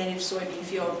poorly managed soybean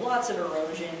field, lots of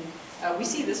erosion. We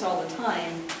see this all the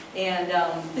time, and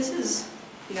this is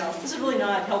really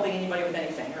not helping anybody with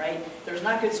anything, right? There's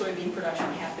not good soybean production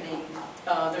happening.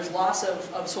 There's loss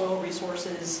of soil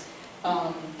resources.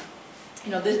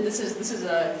 This is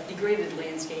a degraded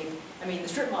landscape. The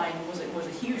strip mine was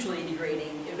a hugely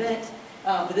degrading event.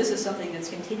 But this is something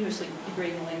that's continuously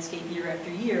degrading the landscape year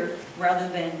after year, rather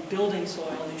than building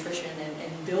soil nutrition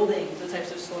and building the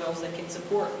types of soils that can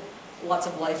support lots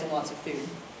of life and lots of food.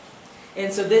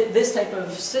 And so this type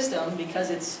of system,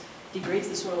 because it degrades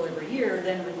the soil every year,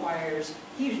 then requires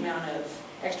a huge amount of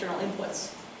external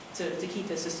inputs to keep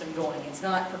the system going. It's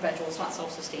not perpetual, it's not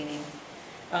self-sustaining.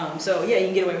 So yeah, you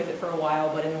can get away with it for a while,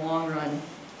 but in the long run,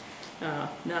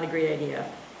 not a great idea.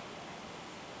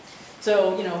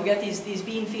 So, we got these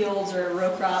bean fields or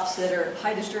row crops that are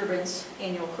high disturbance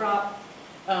annual crop,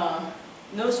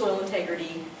 no soil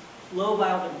integrity, low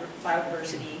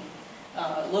biodiversity,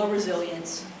 low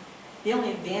resilience. The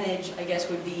only advantage, I guess,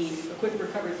 would be a quick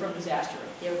recovery from disaster.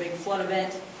 You have a big flood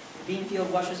event, your bean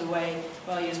field washes away,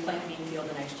 well, you just plant a bean field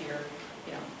the next year.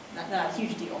 You know, not a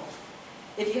huge deal.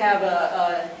 If you have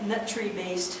a nut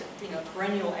tree-based,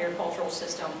 perennial agricultural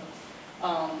system,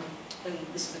 and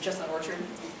this is a chestnut orchard,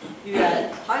 you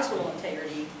got high soil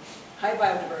integrity, high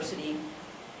biodiversity,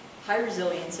 high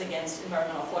resilience against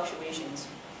environmental fluctuations.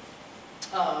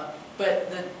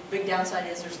 But the big downside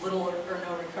is there's little or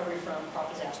no recovery from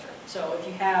crop disaster. So if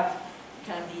you have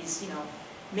kind of these,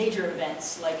 major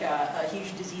events like a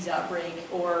huge disease outbreak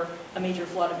or a major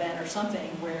flood event or something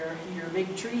where your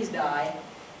big trees die,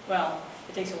 well,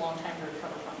 it takes a long time to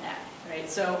recover from that, right?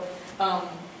 So,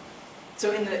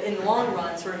 so in the long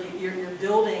run, sort of you're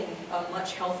building a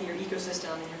much healthier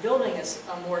ecosystem, and you're building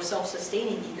a more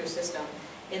self-sustaining ecosystem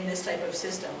in this type of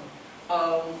system.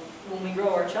 When we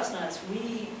grow our chestnuts,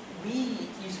 we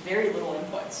use very little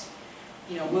inputs.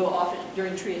 We'll often,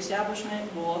 during tree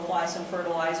establishment, we'll apply some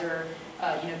fertilizer,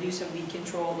 do some weed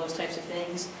control, those types of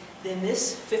things. Then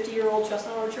this 50-year-old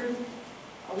chestnut orchard,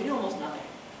 we do almost nothing.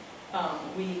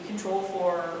 We control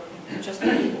for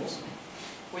chestnut beetles.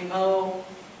 We mow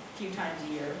a few times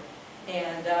a year,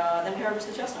 and then we harvest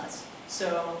the chestnuts.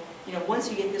 So, once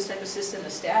you get this type of system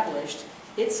established,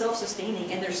 it's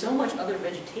self-sustaining, and there's so much other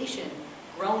vegetation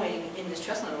growing in this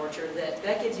chestnut orchard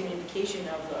that gives you an indication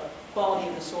of the quality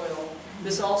of the soil.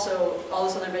 All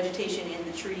this other vegetation in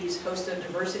the trees hosts a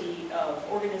diversity of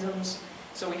organisms,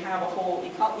 so we have a whole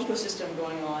ecosystem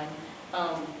going on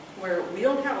where we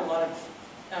don't have a lot of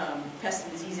pest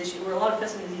and disease issues, or a lot of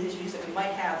pest and disease issues that we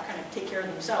might have kind of take care of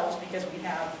themselves because we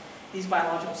have these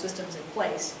biological systems in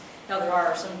place. Now there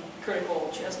are some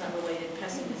critical chestnut-related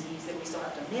pest and disease that we still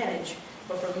have to manage,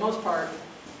 but for the most part,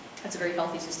 it's a very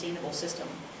healthy, sustainable system.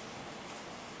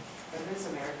 Are those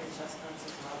American chestnuts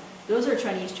as well? Those are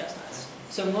Chinese chestnuts.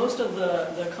 So most of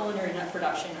the culinary nut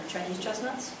production are Chinese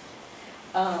chestnuts.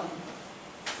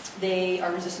 They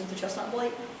are resistant to chestnut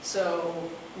blight, so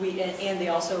and they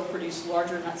also produce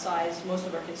larger nut size. Most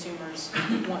of our consumers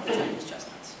want the Chinese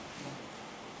chestnuts.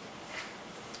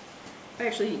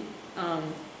 Actually,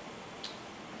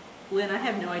 Lynn, I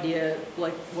have no idea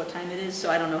what time it is, so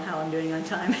I don't know how I'm doing on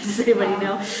time. Does anybody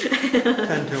know?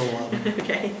 10 to 11.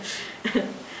 Okay.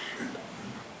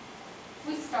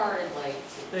 We started late.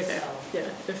 Okay. So. Yeah.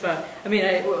 If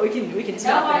we can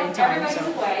stop at any time. Everybody's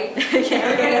So. awake. Okay.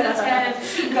 Everybody's kind of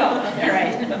keep going. All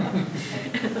right.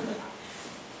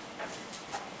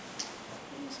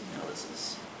 So now this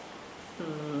is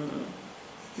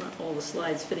not all the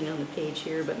slides fitting on the page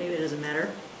here, but maybe it doesn't matter.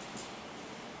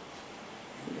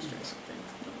 Let me just try something.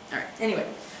 All right. Anyway,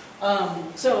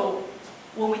 so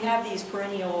when we have these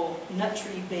perennial nut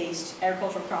tree-based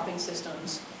agricultural cropping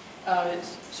systems,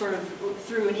 sort of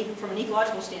from an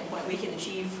ecological standpoint, we can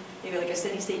achieve maybe like a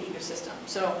steady-state ecosystem.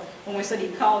 So when we study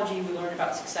ecology, we learn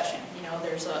about succession.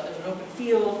 There's an open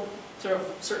field, sort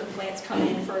of certain plants come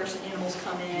in first, animals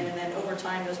come in, and then over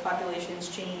time those populations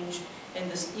change, and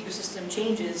this ecosystem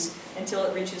changes until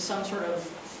it reaches some sort of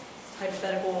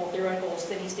hypothetical, theoretical,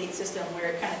 steady-state system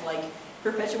where it kind of like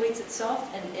perpetuates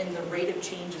itself, and the rate of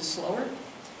change is slower.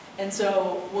 And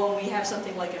so when we have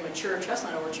something like a mature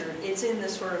chestnut orchard, it's in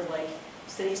this sort of like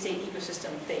steady-state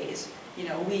ecosystem phase.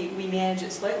 We manage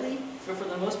it slightly, but for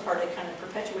the most part it kind of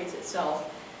perpetuates itself,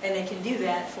 and it can do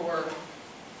that for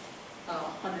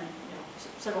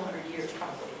several hundred years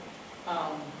probably.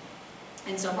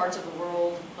 In some parts of the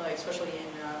world, especially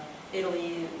in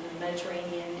Italy, the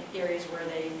Mediterranean areas where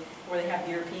they have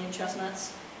European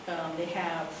chestnuts, they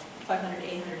have 500,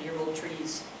 800-year-old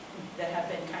trees that have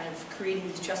been kind of creating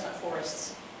these chestnut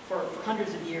forests for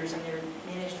hundreds of years, and they're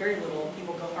managed very little.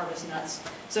 People go harvest nuts.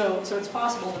 So it's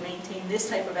possible to maintain this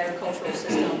type of agricultural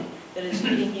system that is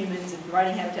feeding humans and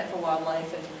providing habitat for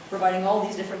wildlife and providing all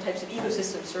these different types of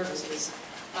ecosystem services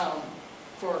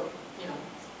for,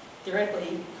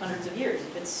 theoretically hundreds of years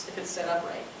if it's set up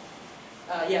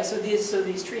right. So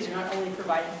these trees are not only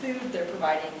providing food, they're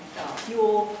providing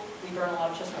fuel. We burn a lot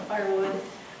of chestnut firewood.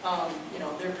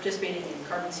 They're participating in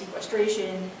carbon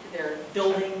sequestration. They're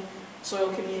building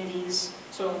soil communities,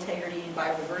 soil integrity, and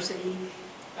biodiversity,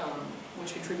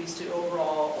 which contributes to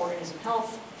overall organism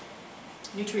health.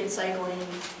 Nutrient cycling,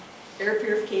 air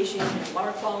purification, and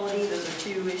water quality. Those are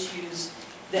two issues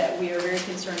that we are very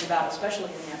concerned about, especially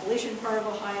in the Appalachian part of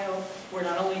Ohio, where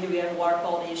not only do we have water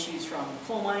quality issues from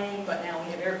coal mining, but now we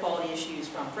have air quality issues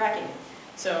from fracking.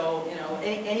 So,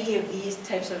 any of these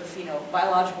types of,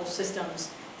 biological systems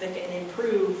that can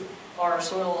improve our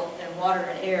soil and water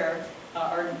and air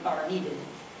are needed.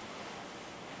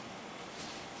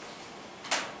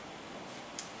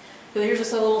 So here's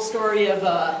just a little story of,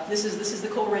 this is the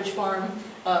Coleridge farm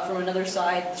from another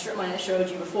side. The strip mine I showed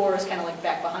you before is kind of like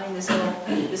back behind this hill.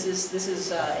 This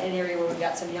is an area where we've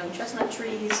got some young chestnut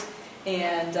trees,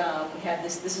 and we have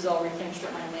this is all reclaimed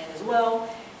strip mine land as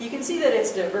well. You can see that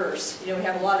it's diverse. You know, we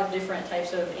have a lot of different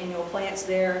types of annual plants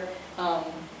there, and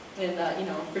you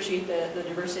know, appreciate the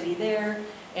diversity there.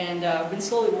 And I've been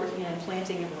slowly working on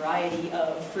planting a variety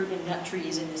of fruit and nut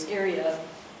trees in this area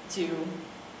to,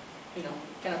 you know,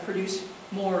 kind of produce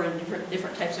more and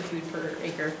different types of food per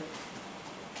acre.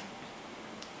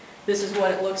 This is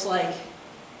what it looks like,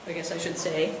 I guess I should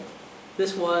say.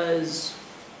 This was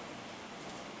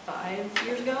 5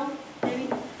 years ago, maybe?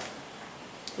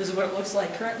 This is what it looks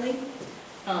like currently.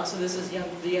 So this is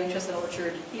the young chestnut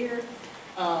orchard here.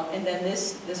 And then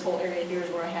this whole area here is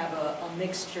where I have a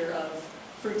mixture of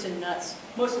fruits and nuts,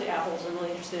 mostly apples. I'm really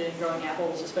interested in growing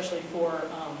apples, especially for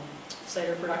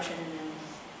cider production and,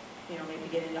 you know, maybe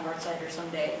get into hard cider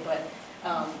someday. But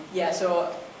yeah,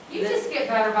 so You just get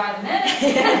better by the minute.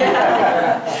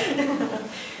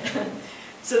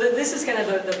 so this is kind of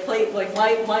the play, like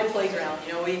my playground.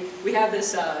 You know, we have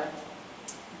this,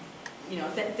 you know,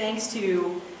 thanks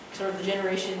to sort of the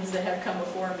generations that have come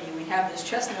before me, we have this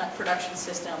chestnut production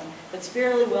system that's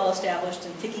fairly well established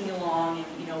and ticking along, and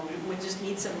you know, we just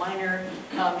need some minor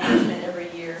management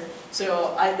every year.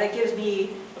 So that gives me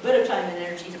a bit of time and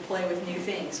energy to play with new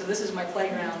things. So this is my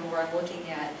playground where I'm looking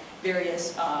at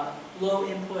various low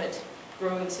input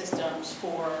growing systems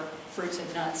for fruits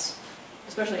and nuts,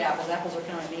 especially apples. Apples are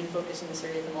kind of my main focus in this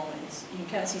area at the moment. You can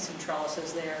kind of see some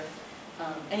trellises there.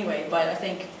 Anyway, but I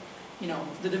think, you know,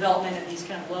 the development of these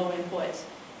kind of low input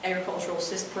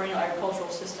perennial agricultural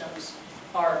systems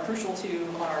are crucial to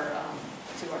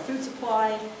our food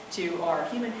supply, to our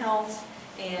human health,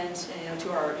 and you know,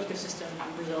 to our ecosystem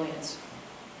resilience.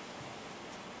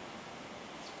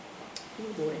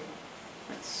 Oh boy,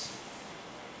 that's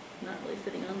not really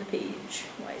fitting on the page.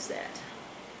 Why is that?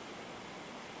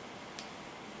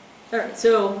 All right,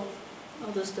 so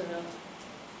I'll just Could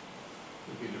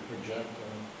be the projector.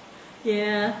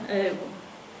 yeah,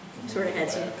 sort of had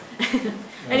some.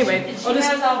 Anyway, She knows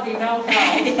I'll be no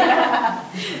help.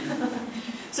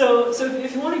 So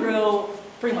if you want to grow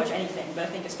pretty much anything, but I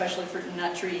think especially fruit and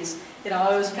nut trees, you know,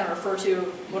 I always kind of refer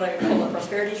to what I call the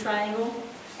prosperity triangle,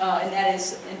 and that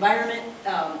is environment,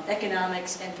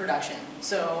 economics, and production.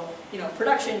 So, you know,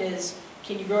 production is,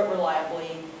 can you grow it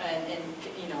reliably, and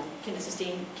you know, can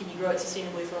you grow it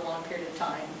sustainably for a long period of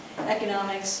time?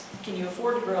 Economics, can you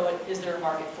afford to grow it? Is there a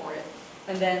market for it?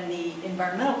 And then the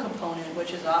environmental component,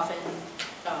 which is often,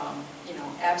 you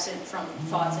know, absent from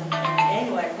thoughts in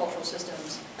annual agricultural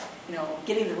systems, you know,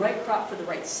 getting the right crop for the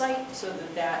right site so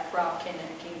that that crop can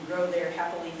grow there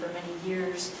happily for many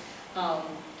years.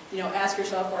 You know, ask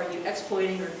yourself, are you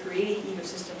exploiting or creating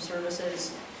ecosystem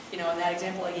services? You know, in that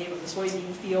example I gave of the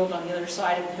soybean field on the other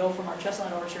side of the hill from our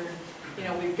chestnut orchard, you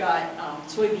know, we've got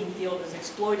soybean field is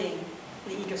exploiting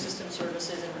the ecosystem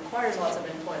services and requires lots of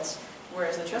inputs,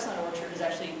 whereas the chestnut orchard is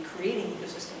actually creating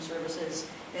ecosystem services,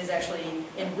 is actually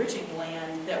enriching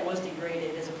land that was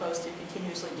degraded as opposed to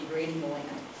continuously degrading the land.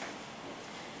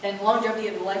 And longevity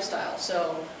of the lifestyle.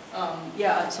 So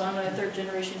yeah, so I'm a third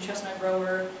generation chestnut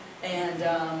grower, and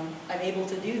I'm able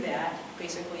to do that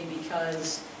basically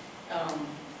because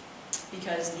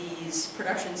these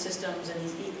production systems and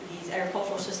these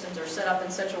agricultural systems are set up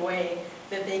in such a way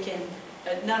that they can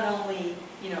not only,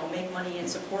 you know, make money and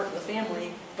support the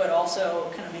family, but also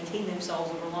kind of maintain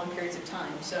themselves over long periods of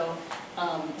time. So,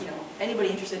 you know, anybody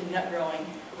interested in nut growing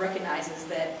recognizes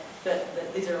that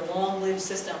these are long-lived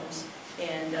systems,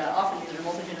 and often these are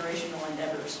multi-generational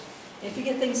endeavors. And if you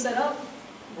get things set up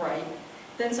right,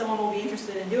 then someone will be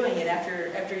interested in doing it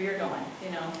after you're gone.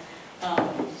 You know,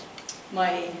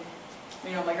 my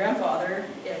grandfather,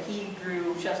 he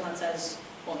grew chestnuts as,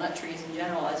 well, nut trees in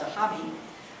general as a hobby.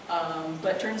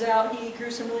 But turns out he grew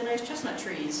some really nice chestnut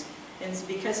trees, and it's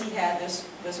because he had this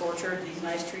orchard, these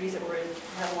nice trees that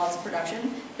had lots of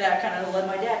production, that kind of led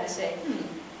my dad to say,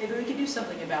 maybe we could do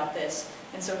something about this.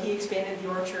 And so he expanded the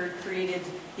orchard, created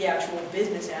the actual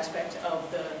business aspect of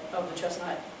the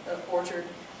chestnut orchard,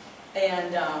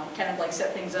 and kind of like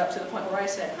set things up to the point where I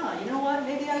said, you know what,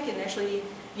 maybe I can actually,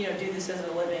 you know, do this as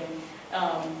a living.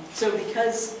 So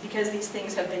because these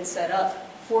things have been set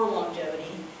up for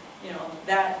longevity, you know,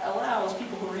 that allows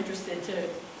people who are interested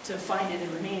to find it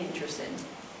and remain interested.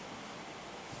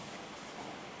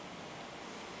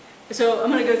 So I'm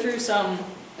going to go through some,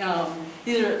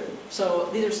 these are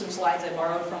some slides I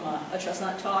borrowed from a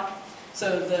chestnut talk.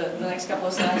 So the next couple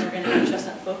of slides are going to be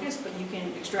chestnut focused, but you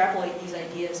can extrapolate these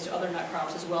ideas to other nut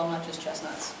crops as well, not just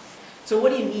chestnuts. So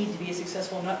what do you need to be a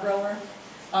successful nut grower?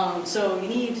 So you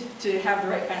need to have the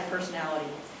right kind of personality.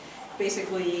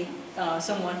 Basically,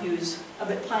 someone who's a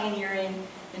bit pioneering,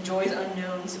 enjoys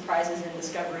unknown surprises and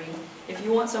discovery. If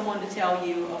you want someone to tell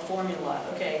you a formula,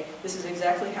 okay, this is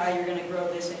exactly how you're going to grow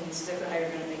this and this is exactly how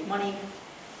you're going to make money.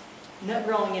 Nut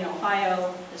growing in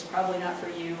Ohio is probably not for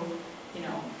you. You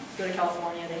know, go to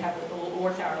California, they have it will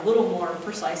work out a little more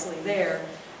precisely there.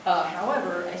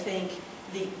 However, I think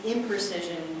the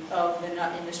imprecision of the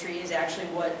nut industry is actually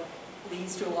what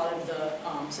leads to a lot of the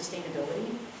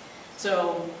sustainability.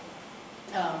 So,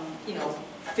 you know,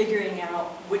 figuring out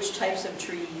which types of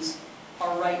trees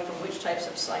are right for which types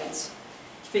of sites,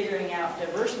 figuring out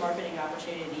diverse marketing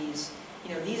opportunities,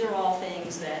 you know, these are all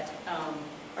things that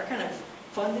are kind of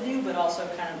fun to do, but also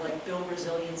kind of like build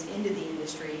resilience into the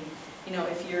industry. You know,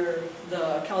 if you're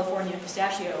the California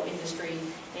pistachio industry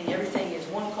and everything is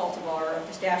one cultivar of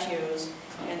pistachios,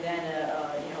 and then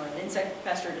you know, an insect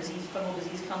pest or disease, fungal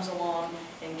disease comes along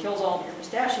and kills all of your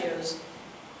pistachios,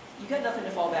 you got nothing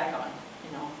to fall back on,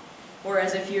 you know.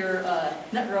 Whereas if you're a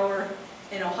nut grower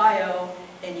in Ohio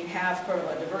and you have sort of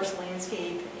a diverse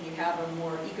landscape and you have a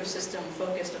more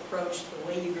ecosystem-focused approach to the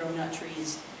way you grow nut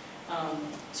trees,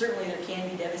 certainly there can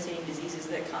be devastating diseases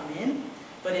that come in,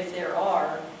 but if there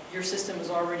are, your system is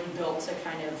already built to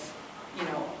kind of, you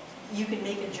know, you can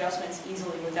make adjustments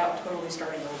easily without totally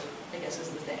starting over, I guess is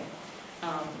the thing.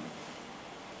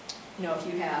 You know, if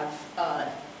you have,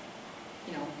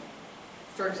 you know,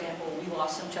 for example, we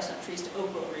lost some chestnut trees to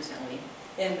oak wilt recently.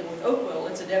 And with oak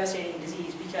wilt, it's a devastating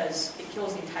disease because it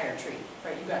kills the entire tree,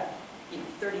 right? You've got, you know,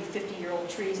 30, 50-year-old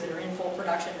trees that are in full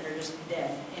production that are just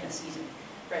dead in a season,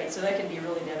 right? So that can be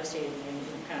really devastating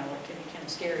and kind of like can be kind of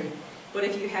scary. But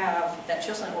if you have that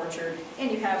chestnut orchard,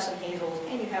 and you have some hazels,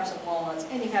 and you have some walnuts,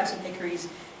 and you have some hickories,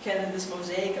 kind of this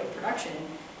mosaic of production,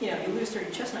 you know, you lose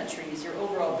 30 chestnut trees, your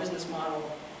overall business model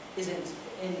isn't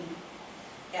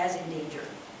as in danger.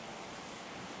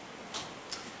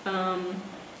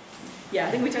 Yeah,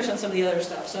 I think we touched on some of the other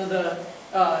stuff. So the,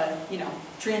 you know,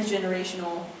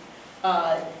 transgenerational.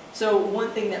 So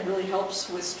one thing that really helps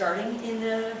with starting in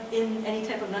any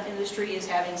type of nut industry is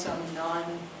having some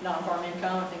non-farm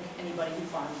income. I think anybody who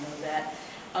farms knows that.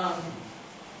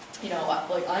 You know,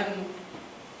 like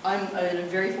I'm in a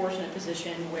very fortunate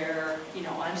position where, you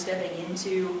know, I'm stepping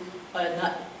into a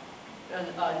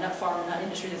nut farm, nut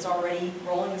industry that's already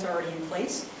rolling, that's already in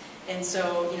place. And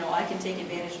so, you know, I can take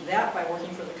advantage of that by working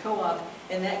for the co-op,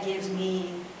 and that gives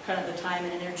me kind of the time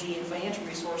and energy and financial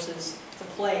resources to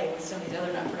play with some of these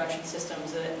other nut production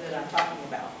systems that I'm talking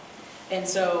about. And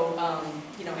so,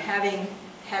 you know, having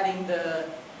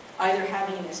either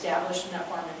having an established nut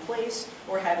farm in place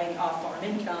or having off-farm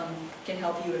income can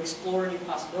help you explore new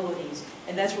possibilities,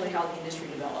 and that's really how the industry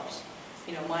develops.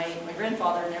 You know, my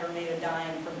grandfather never made a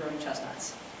dime from growing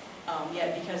chestnuts,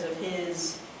 yet because of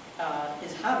his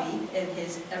hobby and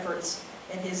his efforts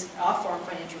and his off-farm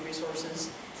financial resources,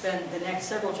 then the next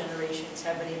several generations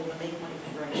have been able to make money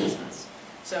from growing chestnuts.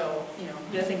 So, you know,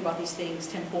 you got to think about these things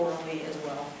temporally as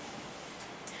well.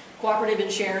 Cooperative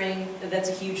and sharing, that's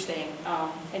a huge thing.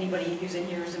 Anybody who's in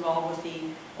here is involved with the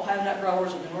Ohio nut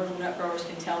growers or the Northern nut growers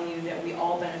can tell you that we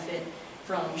all benefit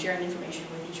from sharing information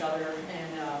with each other.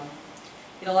 And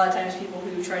you know, a lot of times people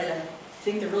who try to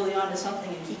think they're really onto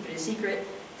something and keep it a secret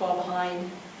fall behind.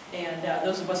 And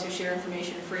those of us who share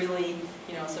information freely,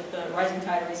 you know, it's like the rising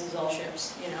tide raises all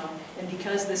ships, you know. And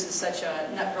because this is such a,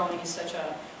 nut growing is such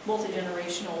a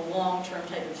multi-generational, long-term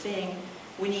type of thing,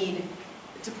 we need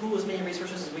to pool as many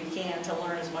resources as we can to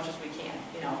learn as much as we can,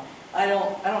 you know. I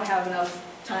don't have enough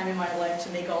time in my life to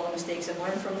make all the mistakes and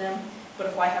learn from them, but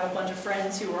if I have a bunch of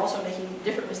friends who are also making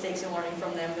different mistakes and learning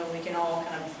from them, then we can all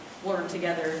kind of learn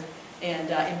together and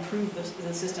improve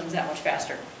the systems that much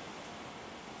faster.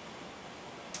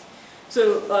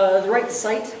 So the right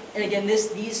site, and again,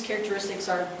 these characteristics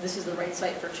are, this is the right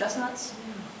site for chestnuts.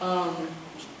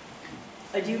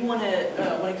 I do want to,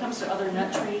 when it comes to other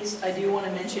nut trees, I do want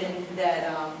to mention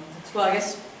that, well, I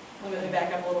guess, let me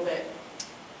back up a little bit.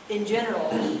 In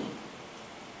general,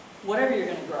 whatever you're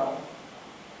going to grow,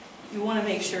 you want to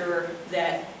make sure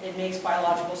that it makes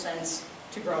biological sense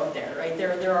to grow it there, right?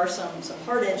 There are some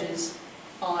hard edges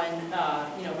on,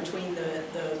 you know, between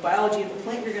the biology of the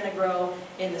plant you're going to grow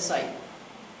and the site.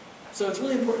 So it's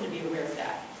really important to be aware of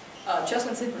that.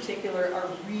 Chestnuts in particular are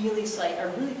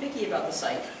really picky about the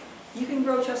site. You can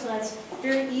grow chestnuts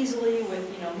very easily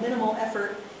with, you know, minimal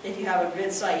effort if you have a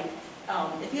good site.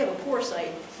 If you have a poor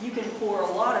site, you can pour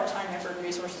a lot of time, effort, and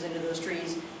resources into those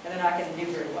trees, and they're not going to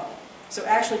do very well. So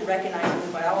actually recognizing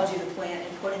the biology of the plant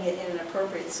and putting it in an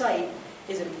appropriate site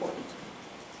is important.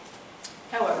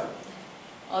 However,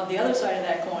 on the other side of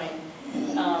that coin,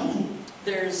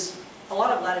 there's a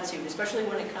lot of latitude, especially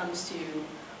when it comes to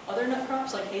other nut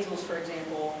crops like hazels, for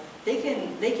example. They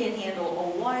can handle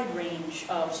a wide range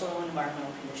of soil and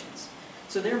environmental conditions.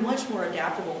 So they're much more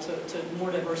adaptable to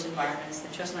more diverse environments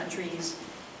than chestnut trees.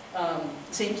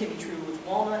 Same can be true with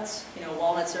walnuts. You know,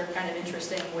 walnuts are kind of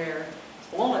interesting where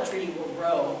a walnut tree will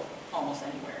grow almost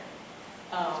anywhere.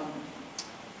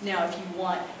 Now, if you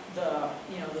want the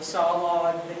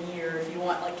sawlog veneer, if you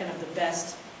want like kind of the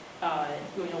best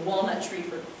walnut tree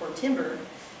for timber,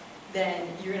 then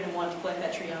you're going to want to plant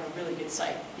that tree on a really good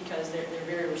site because they're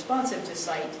very responsive to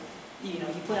site. You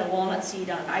plant a walnut seed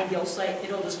on an ideal site,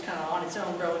 it'll just kind of on its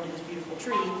own grow into this beautiful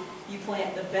tree. You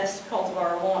plant the best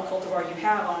cultivar, walnut cultivar you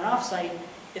have on an off-site,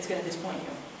 it's going to disappoint you.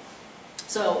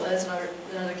 So that's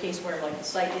another case where like the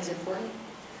site is important.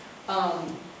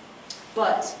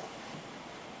 But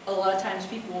a lot of times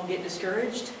people will get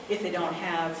discouraged if they don't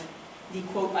have the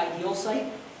quote ideal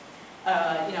site.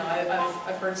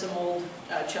 I've heard some old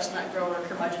chestnut grower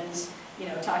curmudgeons,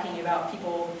 talking about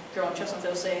people growing chestnuts.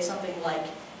 They'll say something like,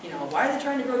 why are they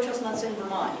trying to grow chestnuts in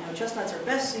Vermont? Chestnuts are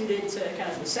best suited to kind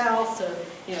of the south.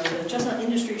 The chestnut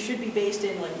industry should be based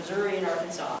in like Missouri and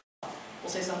Arkansas.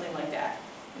 We'll say something like that.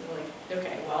 And they're like,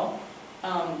 okay, well,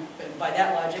 but by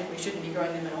that logic, we shouldn't be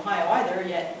growing them in Ohio either.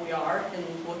 Yet we are, and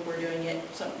look, we're doing it,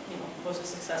 most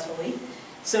successfully.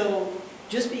 So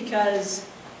just because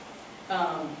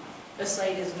a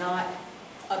site is not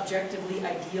objectively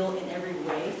ideal in every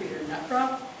way for your nut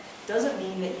crop doesn't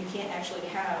mean that you can't actually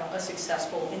have a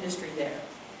successful industry there.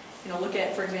 Look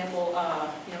at, for example,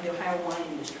 the Ohio wine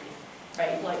industry,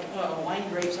 right? Like, wine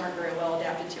grapes aren't very well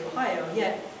adapted to Ohio,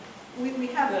 yet we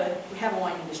have a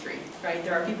wine industry, right?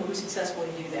 There are people who successfully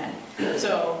do that.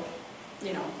 So,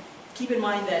 keep in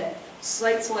mind that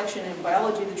site selection and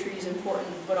biology of the tree is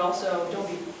important, but also don't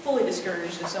be fully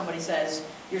discouraged if somebody says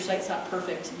your site's not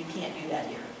perfect, you can't do that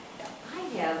here. I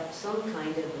have some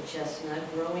kind of a chestnut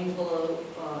growing below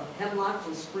hemlock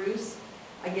and spruce.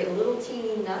 I get little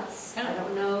teeny nuts. I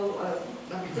don't know,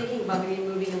 I'm thinking about maybe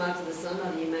moving them out to the sun,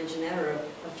 now that you mentioned that, or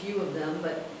a few of them,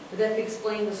 but would that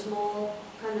explain the small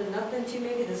kind of nut then too,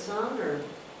 maybe the sun, or?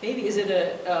 Maybe, is it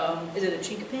a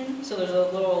chinkapin? So there's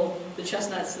the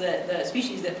chestnuts, the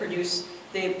species that produce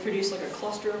like a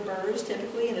cluster of burrs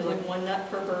typically, and there's like one nut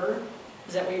per burr.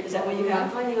 Is that what you have? I'm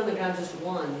finding on the ground just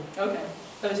one. Okay.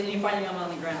 Oh, so you're finding them on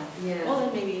the ground? Yeah. Well,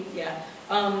 then maybe, yeah.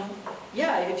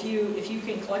 Yeah, if you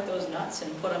can collect those nuts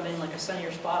and put them in like a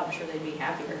sunnier spot, I'm sure they'd be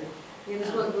happier. Yeah,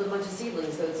 there's one with a bunch of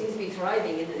seedlings, so it seems to be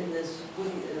thriving in this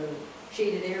woody,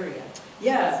 shaded area.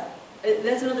 Yeah.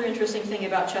 That's another interesting thing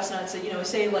about chestnuts. That,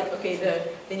 say like, okay,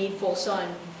 they need full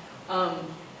sun.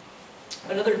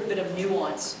 Another bit of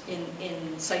nuance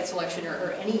in site selection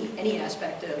or any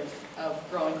aspect of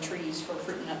growing trees for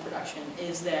fruit and nut production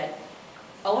is that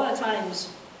a lot of times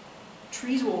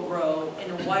trees will grow in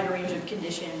a wider range of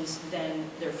conditions than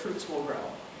their fruits will grow,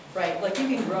 right? Like you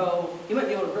might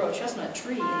be able to grow a chestnut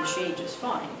tree in the shade just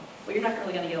fine, but you're not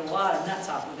really going to get a lot of nuts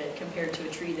off of it compared to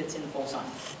a tree that's in full sun.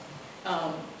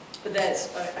 But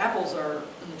apples are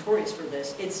notorious for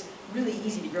this. It's really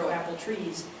easy to grow apple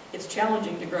trees. It's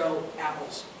challenging to grow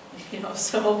apples.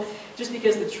 So just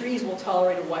because the trees will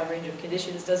tolerate a wide range of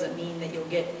conditions doesn't mean that you'll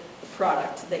get the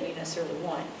product that you necessarily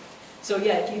want. So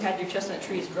yeah, if you had your chestnut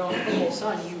trees growing in full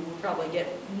sun, you would probably get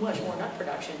much more nut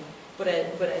production. But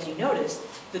as you noticed,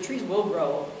 the trees will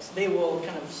grow. So they will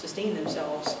kind of sustain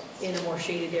themselves in a more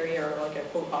shaded area or like a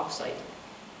quote off-site.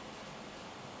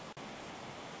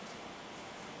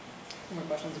 Any more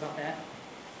questions about that?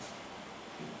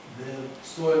 The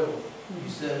soil, you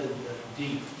said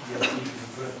deep, you have deep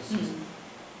in parentheses.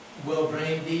 Well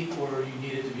drained deep, or you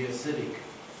need it to be acidic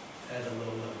at a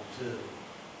low level too?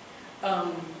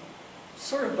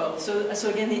 Sort of both. So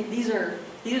again, these are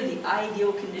the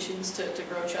ideal conditions to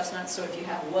grow chestnuts. So if you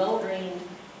have well-drained,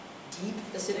 deep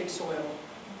acidic soil,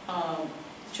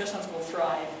 chestnuts will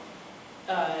thrive.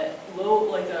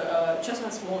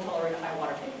 Chestnuts won't tolerate a high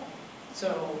water table.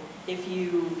 So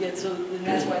and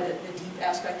that's why the deep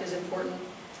aspect is important.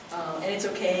 And it's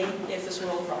okay if the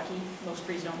soil is rocky. Most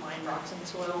trees don't mind rocks in the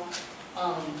soil.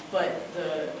 But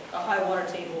a high water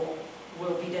table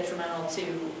will be detrimental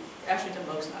to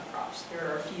most nut crops.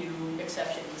 There are a few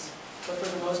exceptions, but for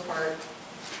the most part,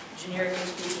 generically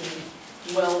speaking,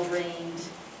 well-drained,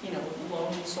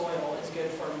 loamy soil is good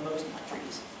for most nut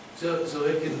trees. So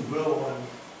it can grow on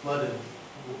flooded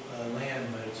land,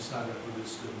 but it's just not going to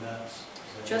produce good nuts.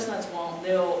 Chestnuts won't.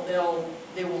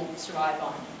 They won't survive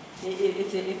on.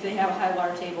 If they have a high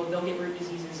water table, they'll get root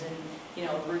diseases and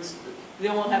roots. They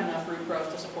won't have enough root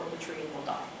growth to support the tree and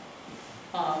they'll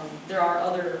die. There are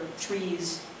other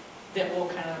trees that will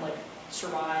kind of like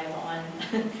survive on,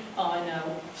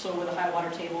 soil with a high water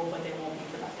table, but they won't be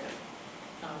productive.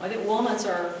 I think walnuts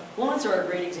are a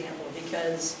great example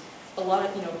because a lot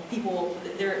of, people,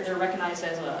 they're recognized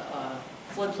as a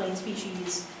floodplain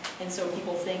species, and so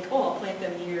people think, oh, I'll plant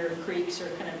them near creeks or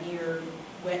kind of near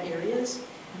wet areas.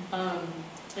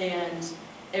 And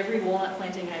every walnut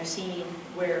planting I've seen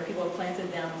where people have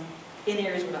planted them in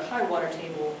areas with a high water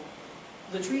table,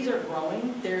 the trees are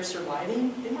growing, they're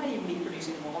surviving, they might even be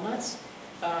producing walnuts,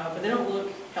 but they don't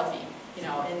look healthy,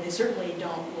 and they certainly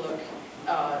don't look,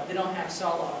 they don't have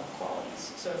sawlog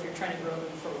qualities. So if you're trying to grow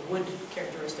them for wood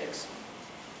characteristics,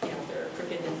 they're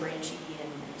crooked and branchy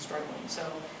and struggling. So,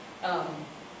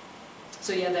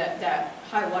 so yeah, that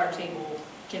high water table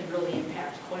can really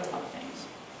impact quite a lot of things.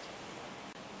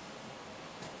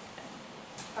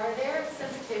 Are there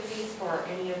sensitivities for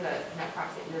any of the nut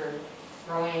crops that you're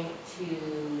growing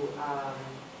to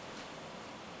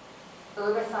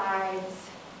herbicides?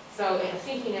 So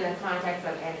thinking in the context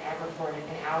of an agrifort, an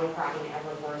alley cropping,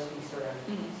 agroforestry sort of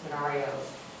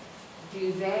scenarios,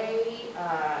 do they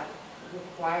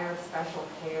require special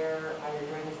care either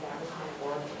during establishment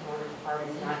or in order to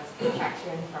harvest nuts,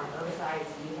 protection from herbicides?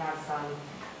 Do you have some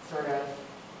sort of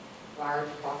large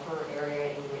buffer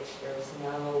area in which there's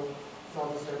no soil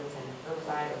disturbance and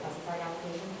herbicide or pesticide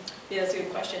application? Yeah, that's a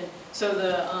good question. So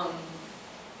the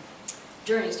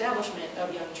during establishment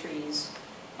of young trees,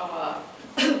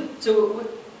 so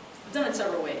we've done it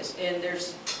several ways, and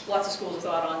there's lots of schools of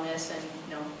thought on this, and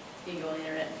you can go on the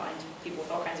internet and find people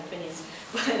with all kinds of opinions.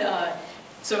 But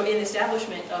so in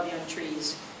establishment of young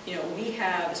trees, we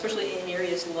have, especially in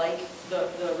areas like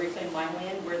the reclaimed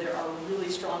wineland where there are really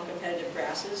strong competitive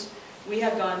grasses, we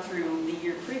have gone through the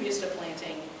year previous to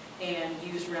planting and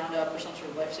used Roundup or some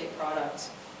sort of glyphosate product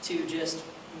to just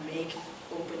make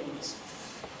openings.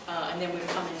 And then we've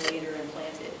come in later and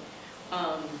planted.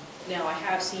 Now I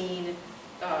have seen,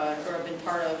 or I've been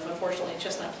part of, unfortunately,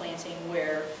 chestnut planting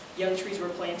where young trees were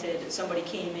planted, somebody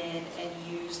came in and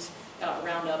used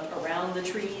Roundup around the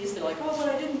trees. They're like, oh,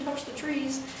 but I didn't touch the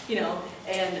trees,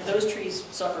 and those trees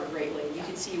suffered greatly. You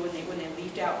could see when they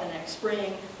leafed out the next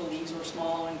spring, the leaves were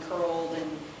small and curled,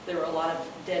 and there were a lot of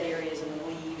dead areas in the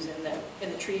leaves,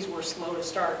 and the trees were slow to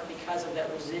start because of that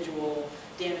residual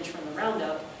damage from the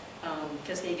Roundup.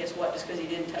 Because hey, guess what? Just because you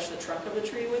didn't touch the trunk of the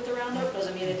tree with the Roundup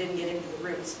doesn't mean it didn't get into the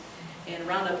roots. And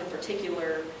Roundup in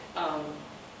particular,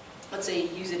 let's say you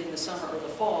use it in the summer or the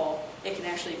fall, it can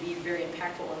actually be very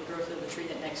impactful on the growth of the tree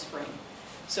the next spring.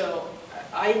 So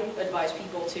I advise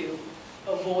people to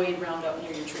avoid Roundup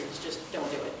near your trees. Just don't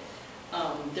do it.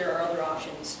 There are other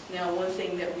options. Now, one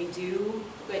thing that we do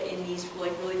in these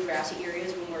really grassy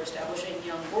areas when we're establishing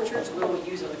young orchards, we'll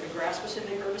use a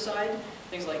grass-specific herbicide,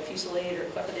 things like Fusilade or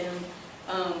Clepidem,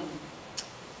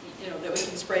 that we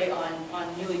can spray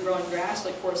on newly growing grass,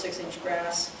 like 4 to 6 inch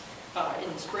grass.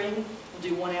 In the spring, we'll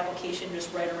do one application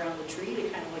just right around the tree to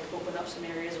kind of open up some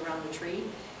areas around the tree.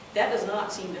 That does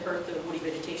not seem to hurt the woody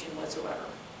vegetation whatsoever,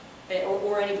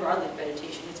 or any broadleaf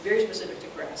vegetation. It's very specific to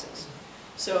grasses.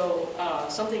 So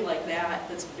something like that,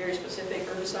 that's a very specific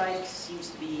herbicide, seems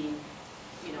to be,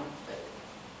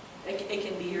 it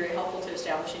can be very helpful to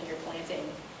establishing your planting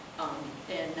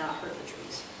and not hurt the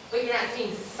trees. But you're not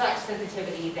seeing such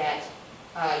sensitivity that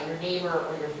your neighbor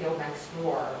or your field next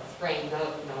door spraying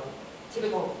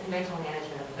typical conventional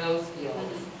management of those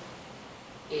fields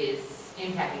is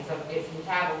impacting. So if you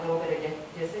have a little bit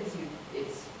of distance,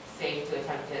 it's safe to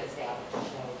attempt to establish. So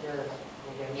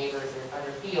if your neighbors or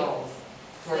other fields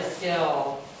who are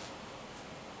still,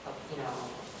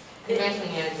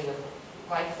 conventionally managing with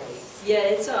glyphosate. Yeah,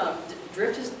 it's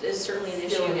drift is certainly an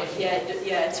issue. Still an issue.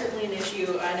 Yeah, it's certainly an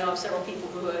issue. I know of several people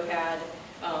who have had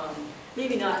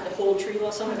maybe not the whole tree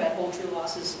loss. Some have had whole tree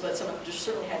losses, but some have just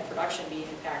certainly had production being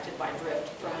impacted by drift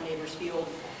from a neighbor's field.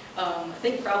 I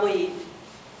think probably,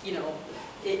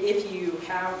 if you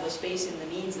have the space and the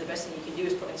means, the best thing you can do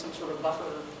is put in some sort of buffer,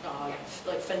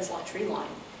 like fence line, tree line.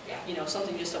 Yeah.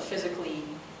 Something just to physically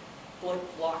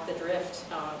block the drift.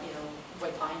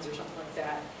 White pines or something like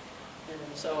that. And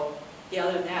so, yeah.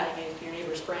 Other than that, if your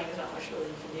neighbor's spraying, there's not much really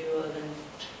you can do other than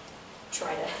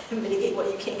try to mitigate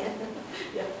what you can.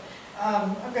 Yeah.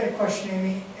 I've got a question,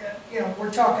 Amy.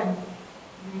 We're talking,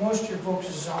 most of your focus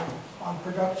is on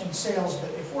production sales, but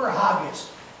if we're a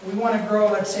hobbyist, we want to grow,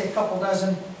 let's say, a couple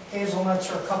dozen hazelnuts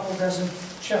or a couple dozen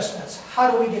chestnuts. How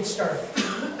do we get started?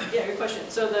 Yeah, good question.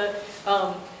 So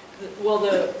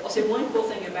I'll say one cool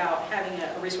thing about having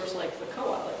a resource like the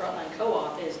co-op, like Rotterdam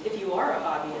Co-op, is if you are a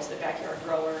hobbyist, a backyard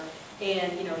grower,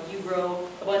 and you grow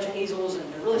a bunch of hazels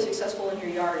and they're really successful in your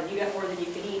yard and you got more than you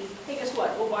can eat, hey, guess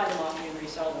what? We'll buy them off you and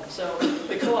resell them. So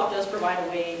the co-op does provide a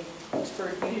way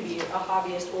for you to be a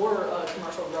hobbyist or a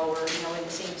commercial grower, in the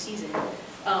same season.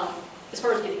 As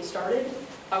far as getting started,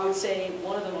 I would say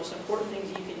one of the most important things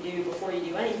you can do before you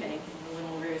do anything, and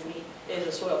Lynn will agree with me, is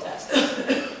a soil test.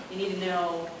 You need to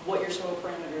know what your soil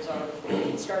parameters are before you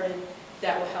get started.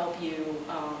 That will help you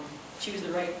choose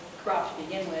the right crop to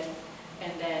begin with.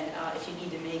 And then if you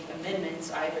need to make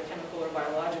amendments, either chemical or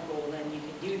biological, then you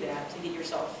can do that to get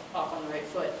yourself off on the right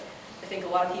foot. I think a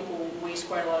lot of people waste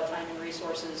quite a lot of time and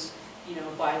resources,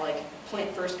 by like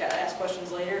plant first, gotta ask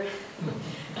questions later.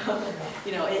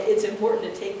 It's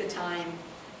important to take the time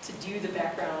to do the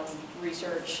background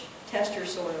research, test your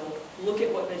soil, look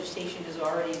at what vegetation is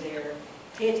already there,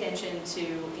 pay attention to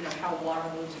how water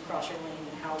moves across your lane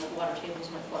and how water tables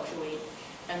might fluctuate,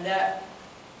 and that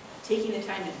taking the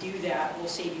time to do that will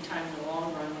save you time in the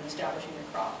long run when establishing your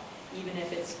crop, even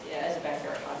if it's as a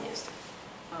backyard hobbyist.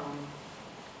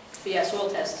 But yeah, soil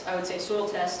tests. I would say soil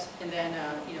test, and then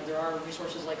there are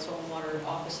resources like soil and water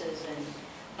offices and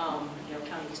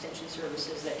county extension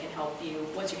services that can help you.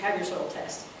 Once you have your soil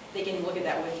test, they can look at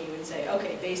that with you and say,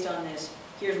 okay, based on this,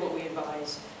 here's what we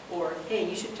advise. Or, hey,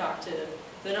 you should talk to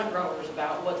the nut growers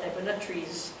about what type of nut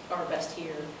trees are best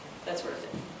here, that sort of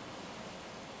thing.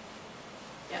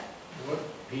 Yeah. What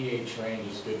pH range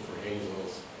is good for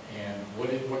hazels, and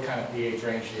what kind of pH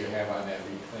range do you have on that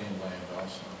reclaimed land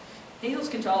also? Hazels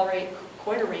can tolerate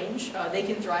quite a range. They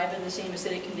can thrive in the same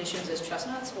acidic conditions as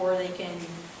chestnuts, or they can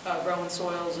grow in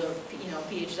soils of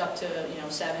pHs up to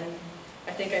 7.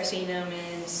 I think I've seen them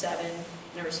in 7.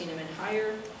 Never seen them in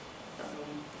higher.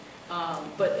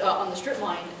 But on the strip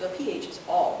mine, the pH is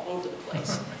all over the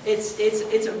place.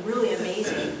 It's a really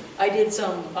amazing. I did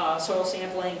some soil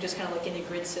sampling, just kind of like in a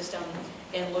grid system,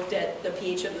 and looked at the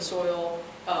pH of the soil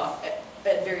at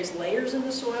various layers in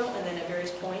the soil, and then at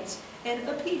various points. And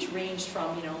the pH ranged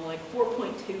from like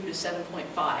 4.2 to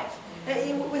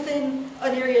 7.5 within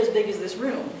an area as big as this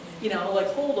room. Like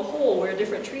hole to hole where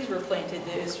different trees were planted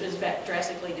is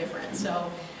drastically different. So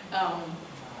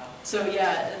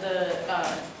yeah,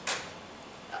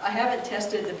 I haven't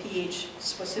tested the pH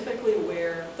specifically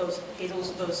where those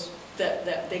hazels,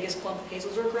 that biggest clump of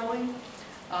hazels are growing,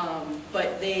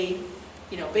 but they,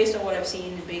 based on what I've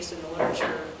seen and based on the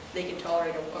literature, they can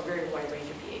tolerate a very wide range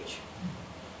of pH.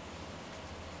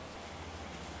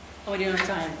 How are we doing on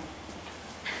time?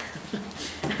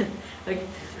 I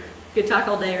could talk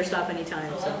all day or stop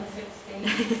anytime. It's So.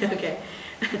 11:16. Okay.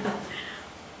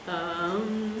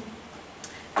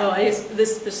 I guess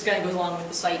this kind of goes along with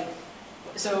the site.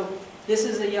 So this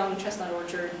is a young chestnut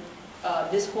orchard.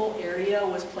 This whole area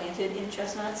was planted in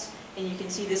chestnuts, and you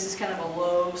can see this is kind of a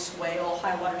low swale,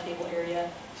 high water table area.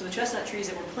 So the chestnut trees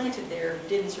that were planted there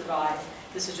didn't survive.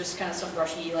 This is just kind of some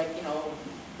brushy, like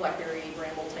blackberry,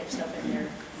 bramble type stuff in there.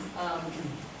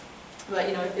 But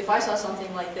if I saw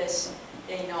something like this,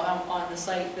 on the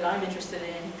site that I'm interested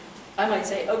in, I might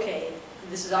say, okay,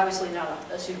 this is obviously not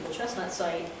a suitable chestnut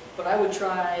site, but I would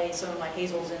try some of my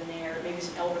hazels in there, maybe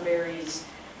some elderberries,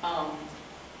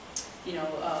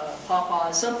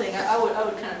 pawpaws, something. I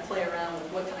would kind of play around with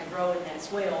what can I grow in that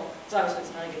swale. So obviously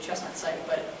it's not a good chestnut site,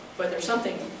 but there's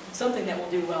something that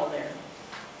will do well there.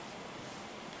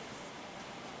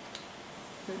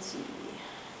 Let's see,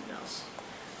 what else?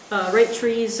 Rate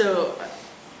trees, so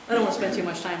I don't want to spend too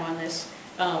much time on this.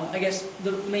 I guess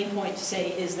the main point to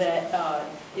say is that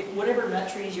whatever nut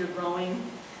trees you're growing,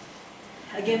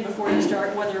 again, before you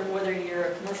start, whether you're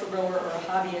a commercial grower or a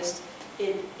hobbyist,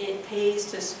 it pays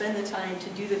to spend the time to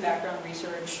do the background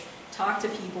research, talk to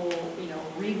people,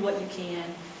 read what you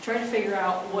can, try to figure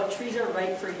out what trees are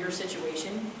right for your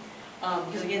situation.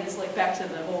 Because again, it's like back to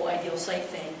the whole ideal site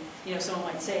thing.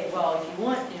 Someone might say, well, if you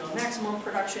want, maximum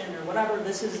production or whatever,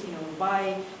 this is,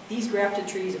 buy these grafted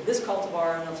trees of this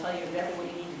cultivar, and they'll tell you exactly what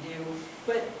you need to do.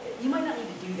 But you might not need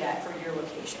to do that for your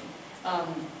location.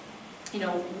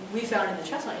 We found in the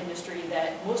chestnut industry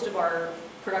that most of our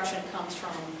production comes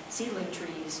from seedling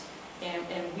trees,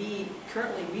 and we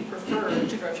prefer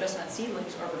to grow chestnut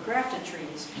seedlings over grafted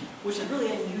trees, which is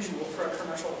really unusual for a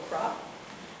commercial crop.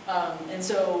 And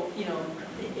so,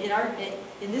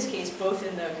 in this case, both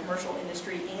in the commercial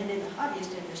industry and in the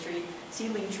hobbyist industry,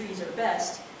 seedling trees are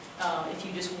best if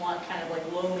you just want kind of like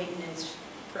low maintenance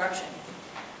production.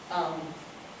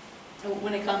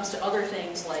 When it comes to other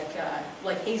things like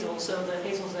hazels, so the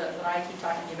hazels that I keep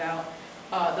talking about,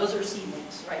 those are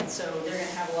seedlings, right? So they're going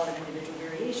to have a lot of individual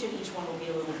variation. Each one will be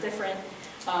a little different.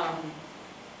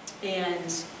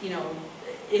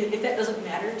 If that doesn't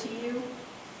matter to you,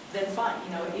 then fine.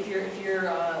 If you're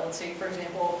let's say, for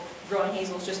example, growing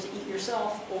hazels just to eat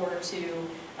yourself, or to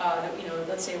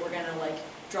let's say we're going to like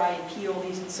dry and peel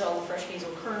these and sell the fresh hazel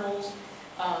kernels.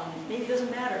 maybe it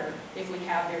doesn't matter if we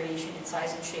have variation in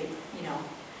size and shape, you know.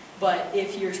 But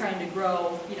if you're trying to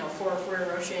grow, you know, for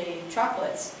Ferrero Rocher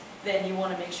chocolates, then you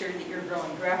want to make sure that you're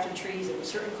growing grafted trees of a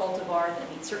certain cultivar that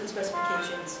meet certain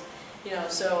specifications, you know.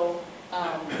 So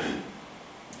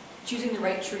choosing the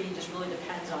right tree just really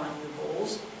depends on your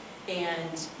goals,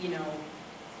 and you know,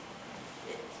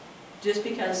 just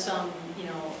because some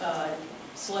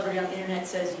celebrity on the internet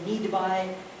says you need to buy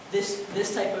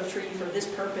this type of tree for this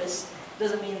purpose,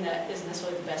 doesn't mean that isn't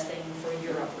necessarily the best thing for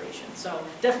your operation. So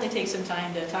definitely take some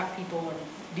time to talk to people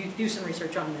and do some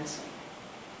research on this.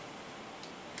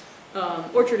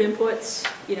 Orchard inputs,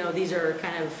 you know, these are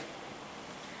kind of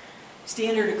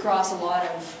standard across a lot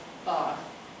of,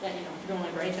 you know, if you're going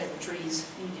to grow any type of trees,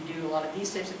 you need to do a lot of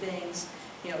these types of things.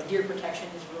 You know, deer protection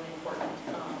is really important.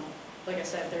 Like I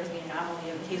said, there's the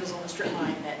anomaly of hazels on the strip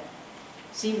line that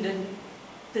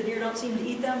the deer don't seem to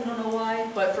eat them, I don't know why,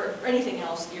 but for anything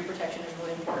else, deer protection is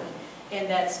really important. And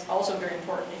that's also very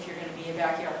important if you're going to be a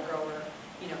backyard grower,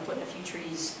 you know, putting a few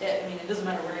trees. I mean, it doesn't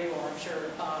matter where you are, I'm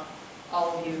sure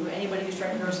all of you, anybody who's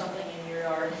trying to grow something in your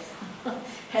yard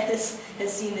has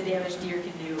seen the damage deer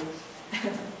can do.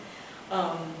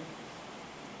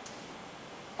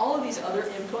 All of these other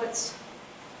inputs,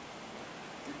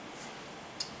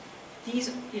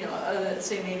 these, you know,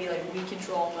 say maybe like weed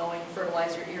control, mowing,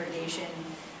 fertilizer, irrigation,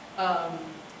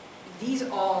 these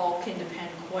all can depend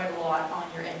quite a lot on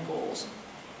your end goals.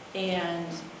 And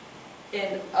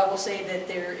I will say that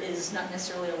there is not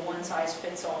necessarily a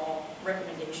one-size-fits-all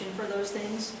recommendation for those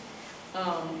things.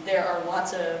 There are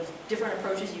lots of different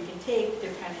approaches you can take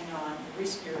depending on the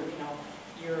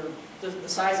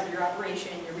size of your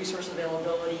operation, your resource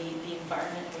availability, the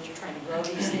environment in which you're trying to grow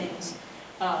these things.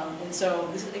 And so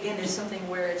this, again, is something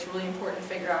where it's really important to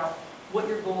figure out what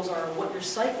your goals are, what your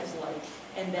site is like,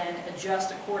 and then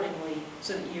adjust accordingly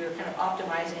so that you're kind of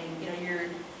optimizing, you know,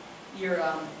 you're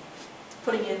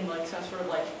putting in like some sort of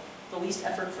like the least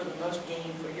effort for the most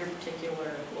gain for your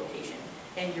particular location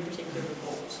and your particular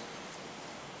goals.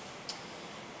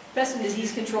 Pest and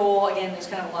disease control, again, there's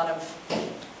kind of a lot of,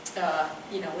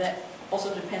 you know, that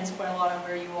also depends quite a lot on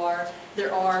where you are.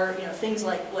 There are, you know, things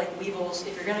like weevils.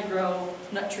 If you're going to grow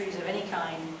nut trees of any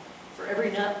kind, for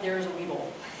every nut there is a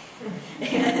weevil,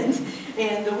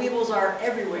 and the weevils are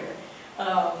everywhere.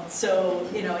 So,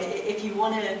 you know, if you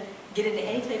want to get into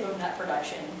any type of nut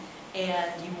production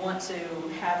and you want to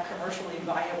have commercially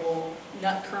viable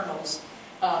nut kernels,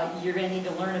 you're going to need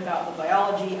to learn about the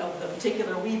biology of the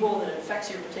particular weevil that affects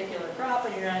your particular crop,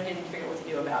 and you're not going to figure out what to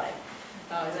do about it.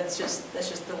 That's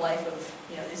just the life of,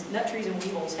 you know, these nut trees and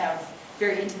weevils have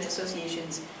very intimate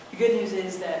associations. The good news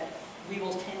is that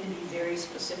weevils tend to be very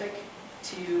specific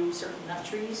to certain nut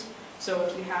trees. So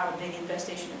if you have a big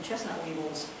infestation of chestnut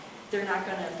weevils, they're not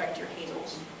going to affect your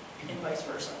hazels, and vice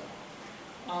versa.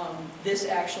 This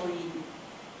actually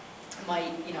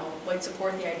might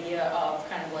support the idea of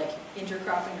kind of like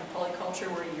intercropping or polyculture,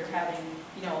 where you're having,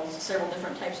 you know, several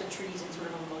different types of trees in sort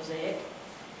of a mosaic,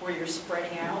 where you're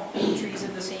spreading out trees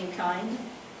of the same kind.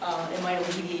 It might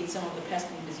alleviate some of the pest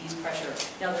and disease pressure.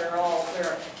 Now there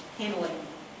are handling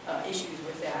issues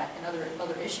with that and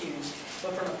other issues,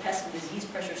 but from a pest and disease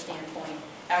pressure standpoint,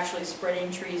 actually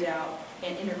spreading trees out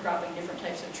and intercropping different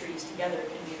types of trees together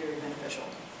can be very beneficial.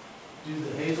 Do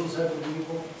the hazels have a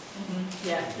weevil? Mm-hmm.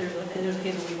 Yeah, there's a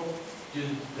hazel weevil.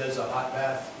 Does a hot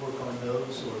bath work on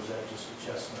those, or is that just a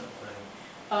chestnut thing?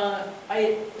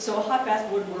 So a hot bath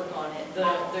would work on it.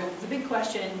 The big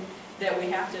question that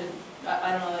we have to,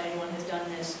 I don't know that anyone has done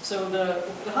this, so the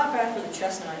hot bath for the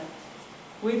chestnut,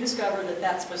 we've discovered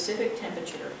that specific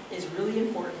temperature is really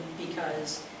important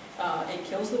because it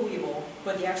kills the weevil,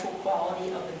 but the actual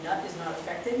quality of the nut is not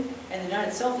affected, and the nut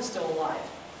itself is still alive,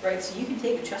 right? So you can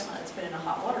take a chestnut that's been in a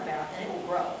hot water bath and it will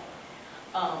grow,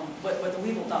 but the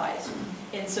weevil dies.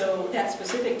 And so that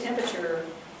specific temperature,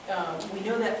 we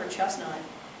know that for chestnut,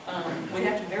 we'd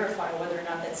have to verify whether or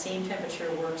not that same temperature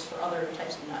works for other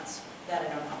types of nuts. That I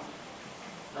don't know.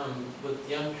 With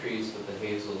young trees, with the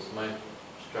hazels, my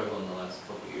struggle in the last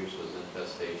couple of years was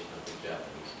infestation of the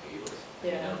Japanese beetles.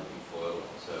 Yeah. Down befoil.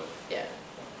 So Yeah.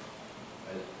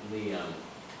 The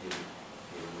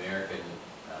American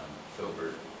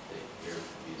filbert that you're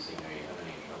using, are you having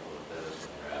any trouble with those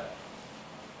when they're out?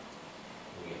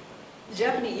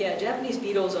 Japanese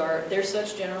beetles they're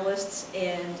such generalists,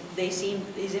 and these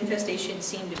infestations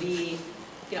seem to be,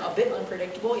 you know, a bit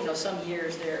unpredictable. You know, some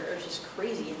years there are just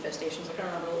crazy infestations. Like I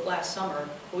remember last summer,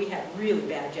 we had really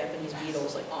bad Japanese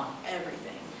beetles like on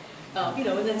everything. You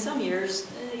know, and then some years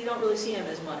you don't really see them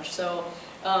as much. So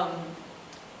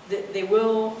they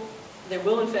will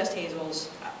infest hazels.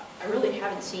 I really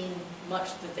haven't seen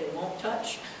much that they won't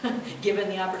touch, given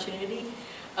the opportunity.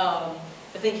 I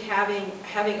think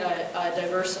having a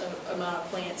diverse amount of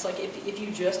plants, like if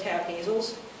you just have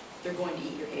hazels, they're going to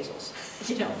eat your hazels.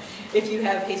 You know, if you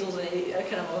have hazels in a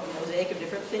kind of a mosaic of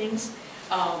different things,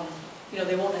 you know,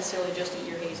 they won't necessarily just eat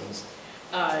your hazels.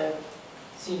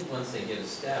 Seems once they get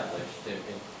established, you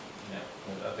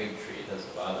know, a big tree, it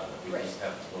doesn't bother them. If we Right. just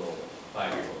have a little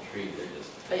 5-year-old tree, they're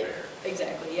just there.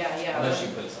 Exactly, yeah. Unless you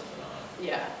put something on it.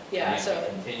 Yeah, And you have so. to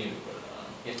continue to put it on.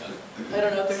 You know. I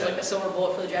don't know if there's like a silver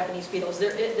bullet for the Japanese beetles.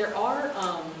 There are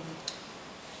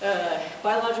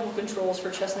biological controls for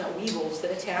chestnut weevils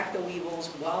that attack the weevils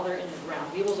while they're in the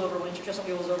ground. Weevils overwinter, chestnut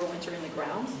weevils overwinter in the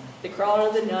ground. They crawl out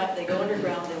of the nut, they go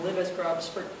underground, they live as grubs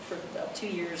for about 2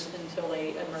 years until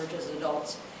they emerge as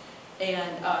adults.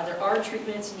 And there are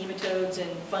treatments, nematodes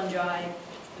and fungi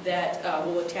that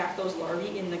will attack those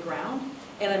larvae in the ground.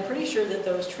 And I'm pretty sure that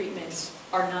those treatments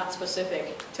are not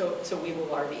specific to weevil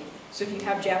larvae. So if you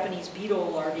have Japanese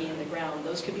beetle larvae in the ground,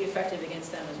 those could be effective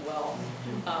against them as well.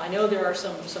 I know there are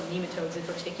some nematodes in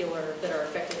particular that are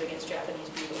effective against Japanese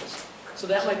beetles. So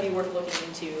that might be worth looking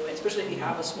into, especially if you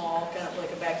have a small, kind of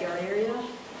like a backyard area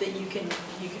that you can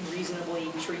reasonably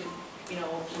treat, you know,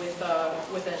 with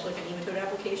like a nematode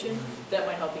application. That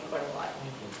might help you quite a lot.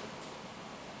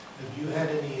 Have you had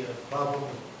any problem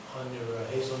on your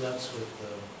hazelnuts with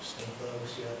stink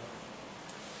bugs yet?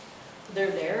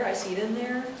 They're there, I see them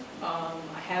there.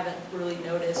 I haven't really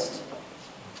noticed.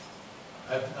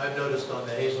 I've noticed on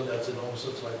the hazelnuts, it almost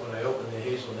looks like when I open the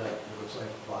hazelnut, it looks like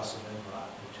blossom end rot,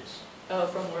 which is...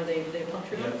 From where they've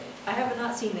punctured them? I have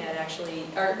not seen that actually.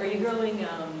 Are you growing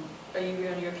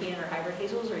European or hybrid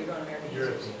hazels, or are you growing American hazels?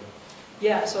 European.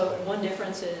 Yeah, so one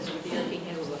difference is with the European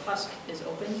hazels, the husk is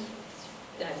open,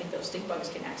 and I think those stink bugs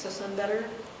can access them better.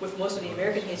 With most of the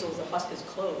American hazels, the husk is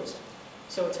closed.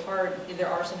 So it's hard, there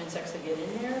are some insects that get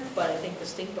in there, but I think the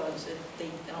stink bugs, I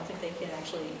don't think they can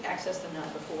actually access the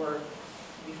nut before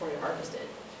you harvest it.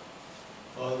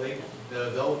 Well, they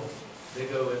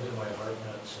go into my heart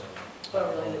nuts and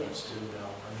walnuts too now.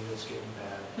 I mean, it's getting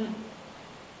bad.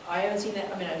 I haven't seen that.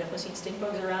 I mean, I've definitely seen stink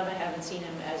bugs around. I haven't seen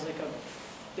them as like a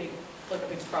big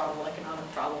problem, like an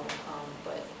economic problem.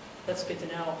 But that's good to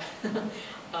know.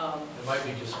 It might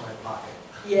be just my pocket.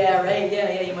 Yeah, right.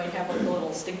 Yeah. You might have like a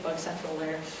little stink bug central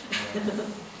there.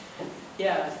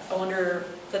 Yeah. I wonder.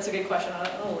 That's a good question.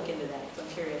 I'll look into that because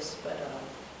I'm curious. But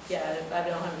yeah, I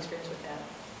don't have experience with that.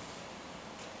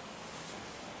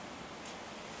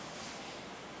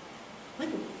 I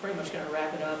think we're pretty much going to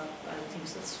wrap it up. I think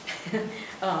that's,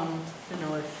 I don't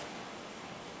know if,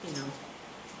 you know,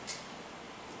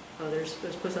 there's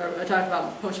I talked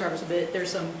about post-harvest a bit. There's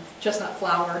some chestnut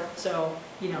flour. So,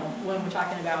 you know, when we're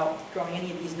talking about growing any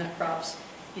of these nut crops,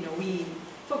 you know, we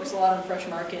focus a lot on fresh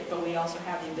market, but we also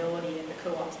have the ability in the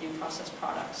co-op to do processed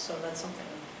products. So that's something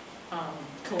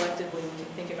collectively we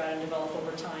can think about and develop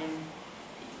over time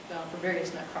for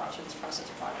various nut crops or these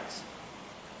processed products.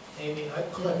 Amy, I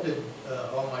collected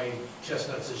all my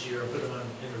chestnuts this year and put them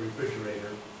in the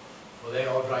refrigerator. Well, they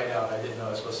all dried out. I didn't know I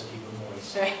was supposed to keep them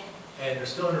moist. Right. And they're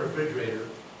still in the refrigerator.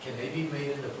 Can they be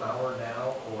made into flour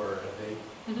now, or have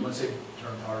they, once they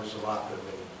turn hard as a rock, have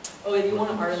they? Oh, if you want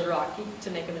them hard as a rock,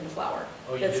 to make them into flour.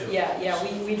 Oh, you do?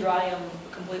 Yeah, we dry them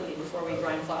completely before we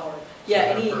grind flour.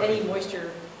 Yeah, any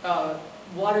moisture,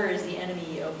 water is the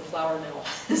enemy of the flour mill.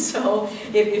 So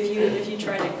if you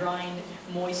try to grind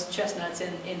moist chestnuts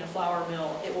in a flour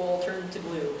mill, it will turn to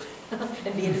glue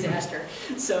and be a disaster.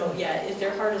 So yeah, if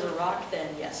they're hard as a rock,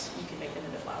 then yes, you can make them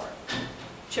into flour.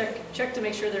 Check to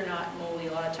make sure they're not moldy.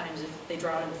 A lot of times if they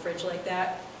draw it in the fridge like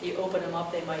that, you open them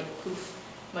up, they might poof,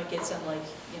 might get some like,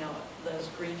 you know, those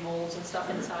green molds and stuff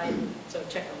inside. So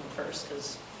check them first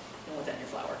because you don't want that in your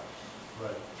flour.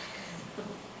 Right.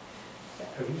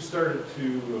 Have you started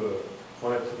to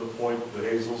plant to the point, the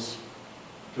hazels,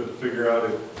 to figure out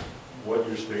what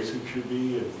your spacing should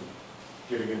be and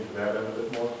getting into that end a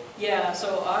bit more? Yeah,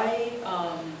 so I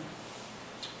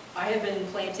have been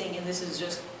planting, and this is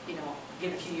just, you know,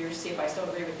 give it a few years to see if I still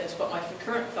agree with this, but my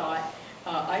current thought,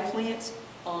 I plant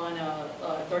on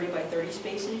a 30 by 30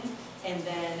 spacing, and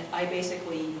then I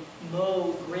basically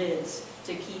mow grids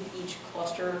to keep each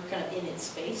cluster kind of in its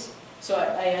space. So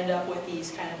I end up with these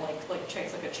kind of like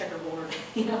a checkerboard,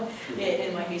 you know,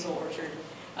 in my hazel orchard.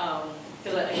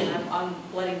 Because again, I'm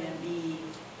letting them be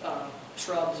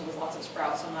shrubs with lots of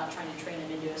sprouts. I'm not trying to train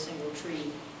them into a single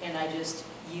tree. And I just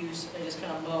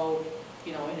kind of mow,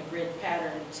 you know, in a grid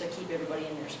pattern to keep everybody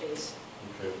in their space.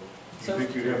 Okay. Do you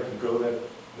think you'd have to go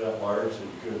that large,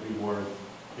 and could it be more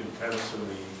intense in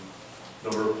the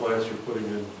number of plants you're putting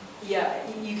in Yeah,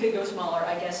 you could go smaller.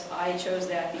 I guess I chose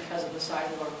that because of the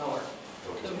size of our mower.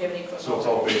 So we have any equipment. So it's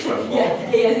all based on Yeah,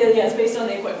 it's based on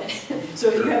the equipment. So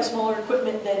if you have smaller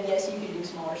equipment, then yes, you can do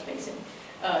smaller spacing.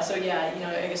 So yeah,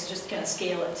 I guess just kind of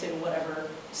scale it to whatever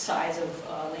size of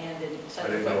land and size I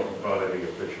of didn't know equipment. about any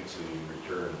efficiency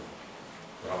return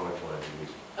for how much land you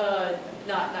use.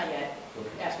 Not yet.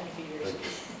 Okay. Ask me in a few years.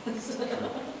 Thank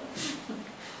you.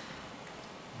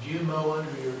 Do you mow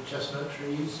under your chestnut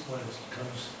trees when it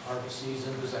comes harvest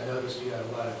season? Because I noticed you had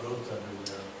a lot of growth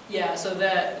under there. Yeah, so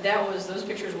that was, those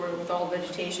pictures were with all the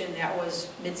vegetation, that was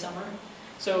midsummer.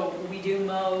 So we do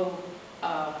mow,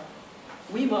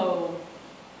 we mow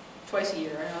twice a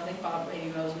year. I don't think Bob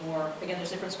maybe mows more. Again, there's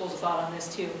different schools of thought on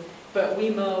this too. But we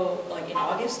mow like in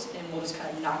August, and we'll just kind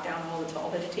of knock down all the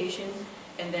tall vegetation.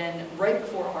 And then right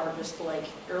before harvest, like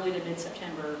early to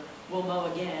mid-September, we'll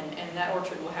mow again, and that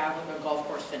orchard will have like a golf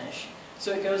course finish.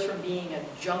 So it goes from being a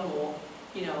jungle,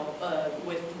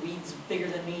 with weeds bigger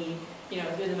than me, in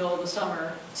the middle of the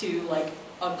summer, to like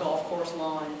a golf course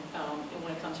lawn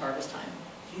when it comes harvest time.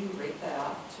 Do you rake that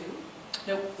off too?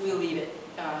 Nope, we leave it,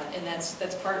 and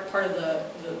that's part of the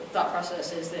thought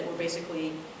process is that we're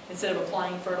basically, instead of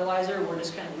applying fertilizer, we're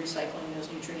just kind of recycling those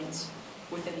nutrients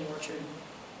within the orchard.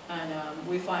 And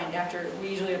we find we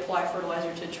usually apply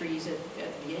fertilizer to trees at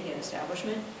the beginning of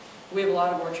establishment. We have a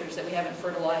lot of orchards that we haven't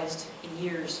fertilized in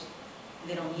years.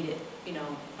 They don't need it,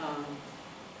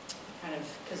 kind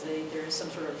of, because there is some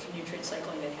sort of nutrient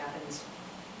cycling that happens.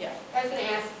 Yeah. I was going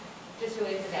to ask, just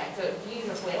related to that, so do you use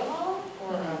a flail mower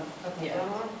or a flail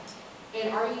mower?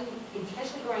 And are you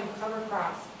intentionally growing cover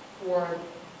crops for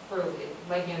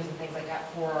legumes and things like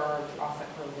that to offset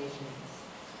fertilization?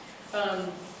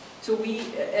 So we,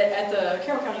 at the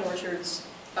Carroll County Orchards,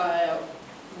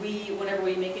 whenever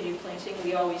we make a new planting,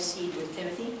 we always seed with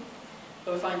Timothy.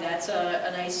 But we find that's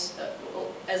a nice,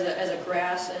 as a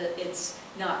grass, it's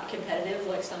not competitive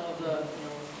like some of the,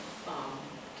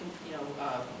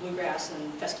 bluegrass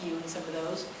and fescue and some of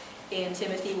those. And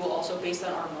Timothy will also, based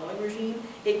on our mowing regime,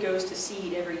 it goes to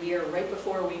seed every year right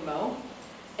before we mow.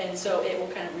 And so it will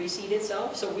kind of reseed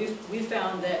itself. So we've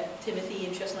found that Timothy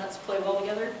and chestnuts play well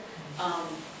together.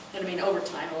 And I mean, over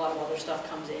time, a lot of other stuff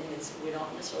comes in. We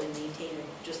don't necessarily maintain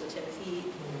just the Timothy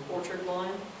orchard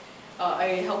lawn. I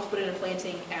helped put in a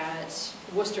planting at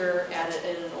Worcester at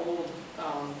an old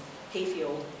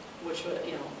hayfield, which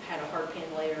had a hard pan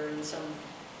layer and some,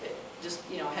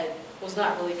 was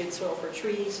not really good soil for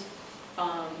trees.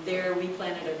 There we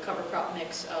planted a cover crop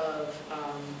mix of,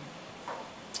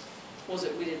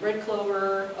 we did red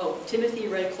clover, Timothy,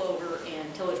 red clover,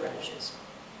 and tillage radishes.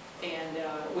 And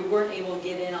we weren't able to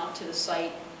get in onto the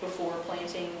site before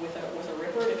planting with a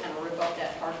ripper to kind of rip up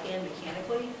that hard pan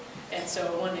mechanically. And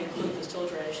so I wanted to include those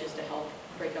tillage radishes to help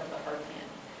break up the hard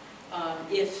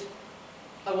pan.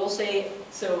 I will say,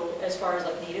 so as far as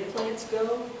like native plants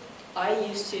go, I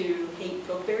used to hate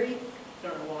pokeberry. I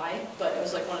don't know why, but it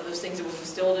was like one of those things that was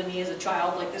instilled in me as a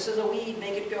child, like this is a weed,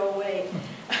 make it go away.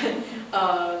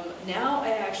 Now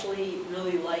I actually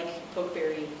really like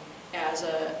pokeberry as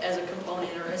a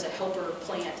component or as a helper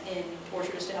plant in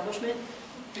orchard establishment.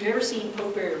 If you've ever seen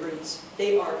pokeberry roots,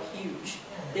 they are huge.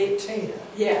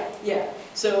 Yeah.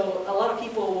 So a lot of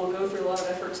people will go through a lot of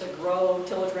efforts to grow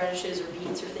tillage radishes or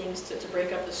beets or things to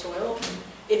break up the soil.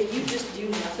 If you just do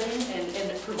nothing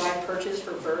and provide perches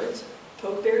for birds,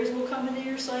 pokeberries will come into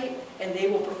your site and they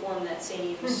will perform that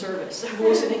same service of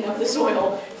loosening up the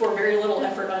soil for very little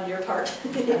effort on your part.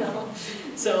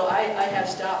 So I have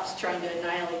stopped trying to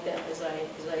annihilate them as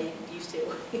I used to.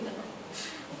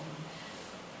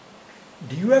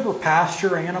 Do you ever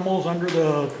pasture animals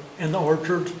in the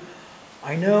orchards?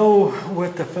 I know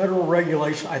with the federal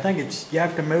regulation, I think you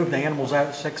have to move the animals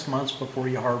out 6 months before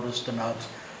you harvest the nuts.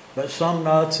 But some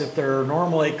nuts, if they're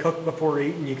normally cooked before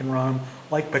eating, you can run them.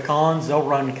 Like pecans, they'll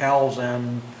run cows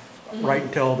in right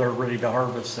until they're ready to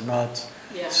harvest the nuts.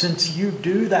 Yeah. Since you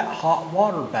do that hot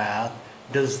water bath,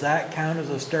 does that count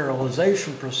as a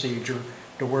sterilization procedure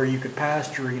to where you could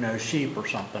pasture, sheep or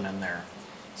something in there?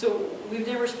 So we've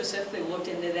never specifically looked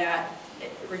into that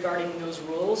regarding those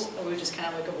rules. We've just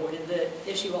kind of like avoided the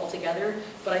issue altogether.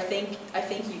 But I think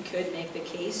you could make the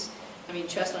case. I mean,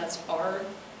 chestnuts are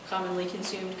commonly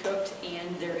consumed cooked,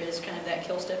 and there is kind of that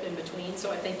kill step in between.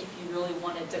 So I think if you really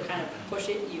wanted to kind of push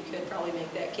it, you could probably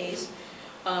make that case.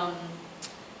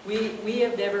 We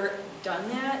have never done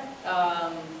that.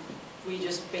 We've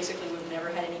never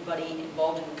had anybody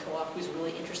involved in the co-op who's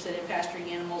really interested in pasturing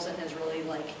animals and has really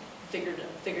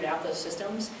figured out those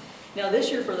systems. Now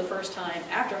this year, for the first time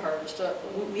after harvest,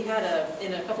 we had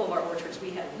in a couple of our orchards,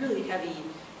 we had really heavy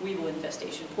weevil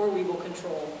infestation, poor weevil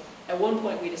control. At one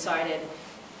point we decided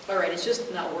all right, it's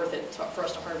just not worth it for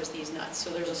us to harvest these nuts. So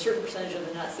there's a certain percentage of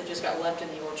the nuts that just got left in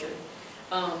the orchard.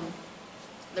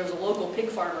 There was a local pig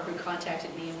farmer who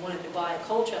contacted me and wanted to buy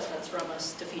cull chestnuts from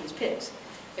us to feed his pigs.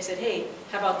 I said, hey,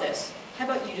 how about this? How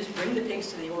about you just bring the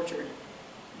pigs to the orchard?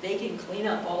 They can clean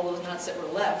up all those nuts that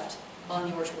were left on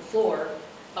the orchard floor.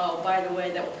 By the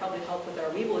way, that will probably help with our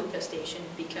weevil infestation,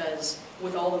 because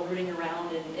with all the rooting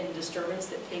around and disturbance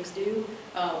that pigs do,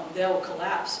 they'll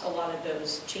collapse a lot of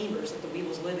those chambers that the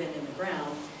weevils live in the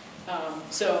ground.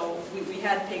 So we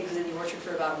had pigs in the orchard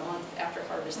for about a month after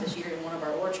harvest this year in one of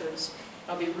our orchards.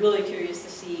 I'll be really curious to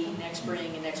see next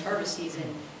spring and next harvest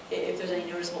season if there's any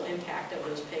noticeable impact of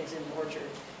those pigs in the orchard.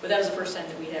 But that was the first time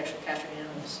that we had actually pastured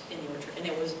animals in the orchard, and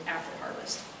it was after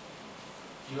harvest.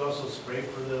 Do you also spray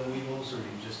for the weevils, or do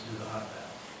you just do the hot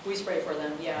bath? We spray for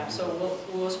them, yeah. So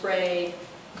we'll spray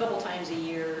a couple times a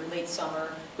year, late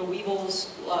summer. The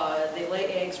weevils, they lay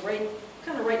eggs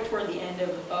kind of right toward the end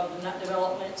of nut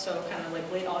development, so kind of like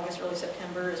late August, early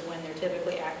September is when they're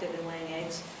typically active in laying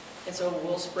eggs. And so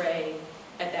we'll spray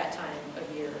at that time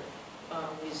of year.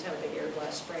 We just have a big air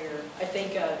blast sprayer. I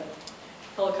think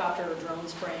helicopter or drone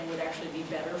spraying would actually be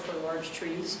better for large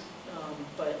trees,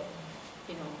 but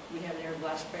you know, we have an air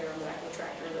blast sprayer on the back of the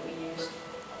tractor that we use.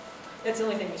 That's the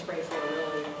only thing we spray for,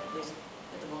 really, at least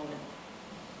at the moment.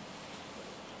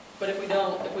 But if we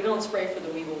don't spray for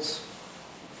the weevils,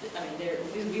 I mean,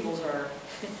 these weevils are,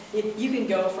 you can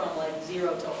go from like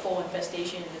 0 to a full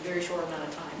infestation in a very short amount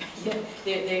of time.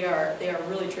 They are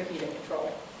really tricky to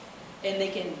control. And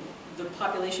the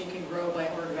population can grow by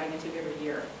an order of magnitude every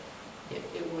year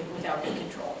without good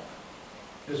control.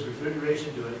 Does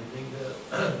refrigeration do anything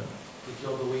to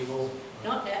kill the weevil?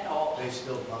 Not at all. They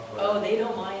still pop right? Oh, they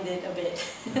don't mind it a bit.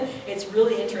 It's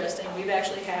really interesting. We've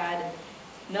actually had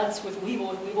nuts with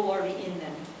weevil larvae in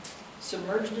them,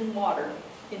 submerged in water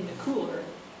in the cooler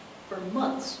for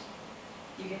months.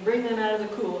 You can bring them out of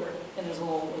the cooler, and there's a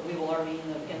little weevil larvae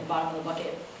in the bottom of the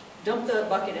bucket. Dump the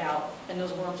bucket out, and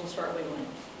those worms will start wiggling.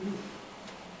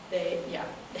 They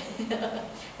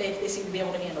seem to be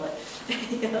able to handle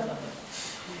it.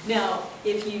 Now,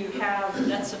 if you have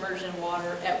nuts submerged in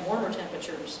water at warmer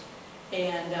temperatures,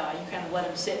 and you kind of let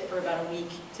them sit for about a week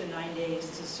to 9 days,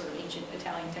 this is sort of ancient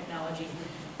Italian technology,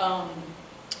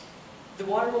 the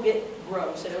water will get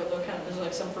gross. There's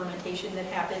like some fermentation that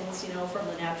happens, you know, from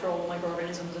the natural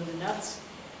microorganisms in the nuts.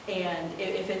 And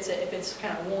if it's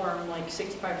kind of warm, like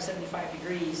 65 to 75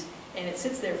 degrees, and it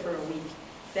sits there for a week,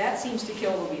 that seems to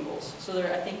kill the weevils. So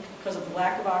I think because of the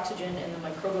lack of oxygen and the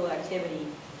microbial activity,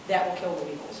 that will kill the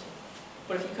weevils.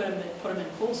 But if you put them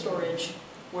in cold storage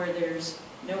where there's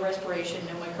no respiration,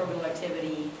 no microbial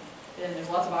activity, and there's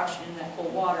lots of oxygen in that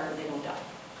cold water, they don't die.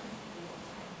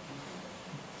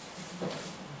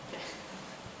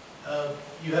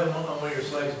 You have on one of your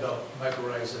slides about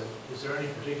mycorrhiza. Is there any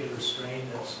particular strain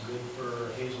that's good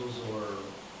for hazels or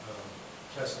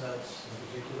chestnuts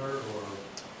in particular, or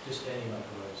just any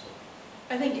mycorrhiza?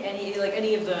 I think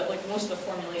most of the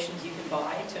formulations you can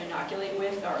buy to inoculate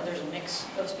with there's a mix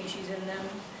of species in them.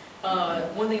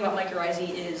 One thing about mycorrhizae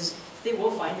is they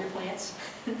will find your plants.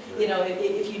 You know,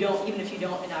 even if you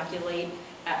don't inoculate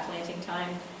at planting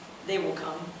time, they will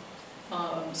come.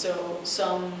 So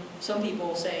some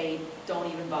people say don't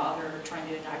even bother trying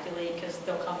to inoculate because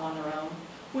they'll come on their own,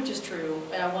 which is true.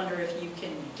 And I wonder if you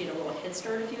can get a little head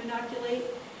start if you inoculate.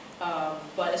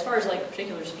 But as far as like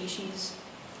particular species,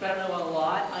 I don't know a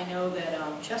lot. I know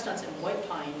that chestnuts and white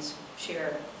pines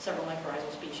share several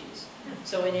mycorrhizal species.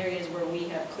 So in areas where we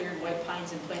have cleared white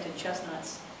pines and planted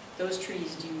chestnuts, those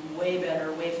trees do way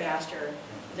better, way faster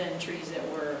than trees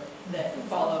that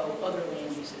follow other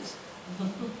land uses.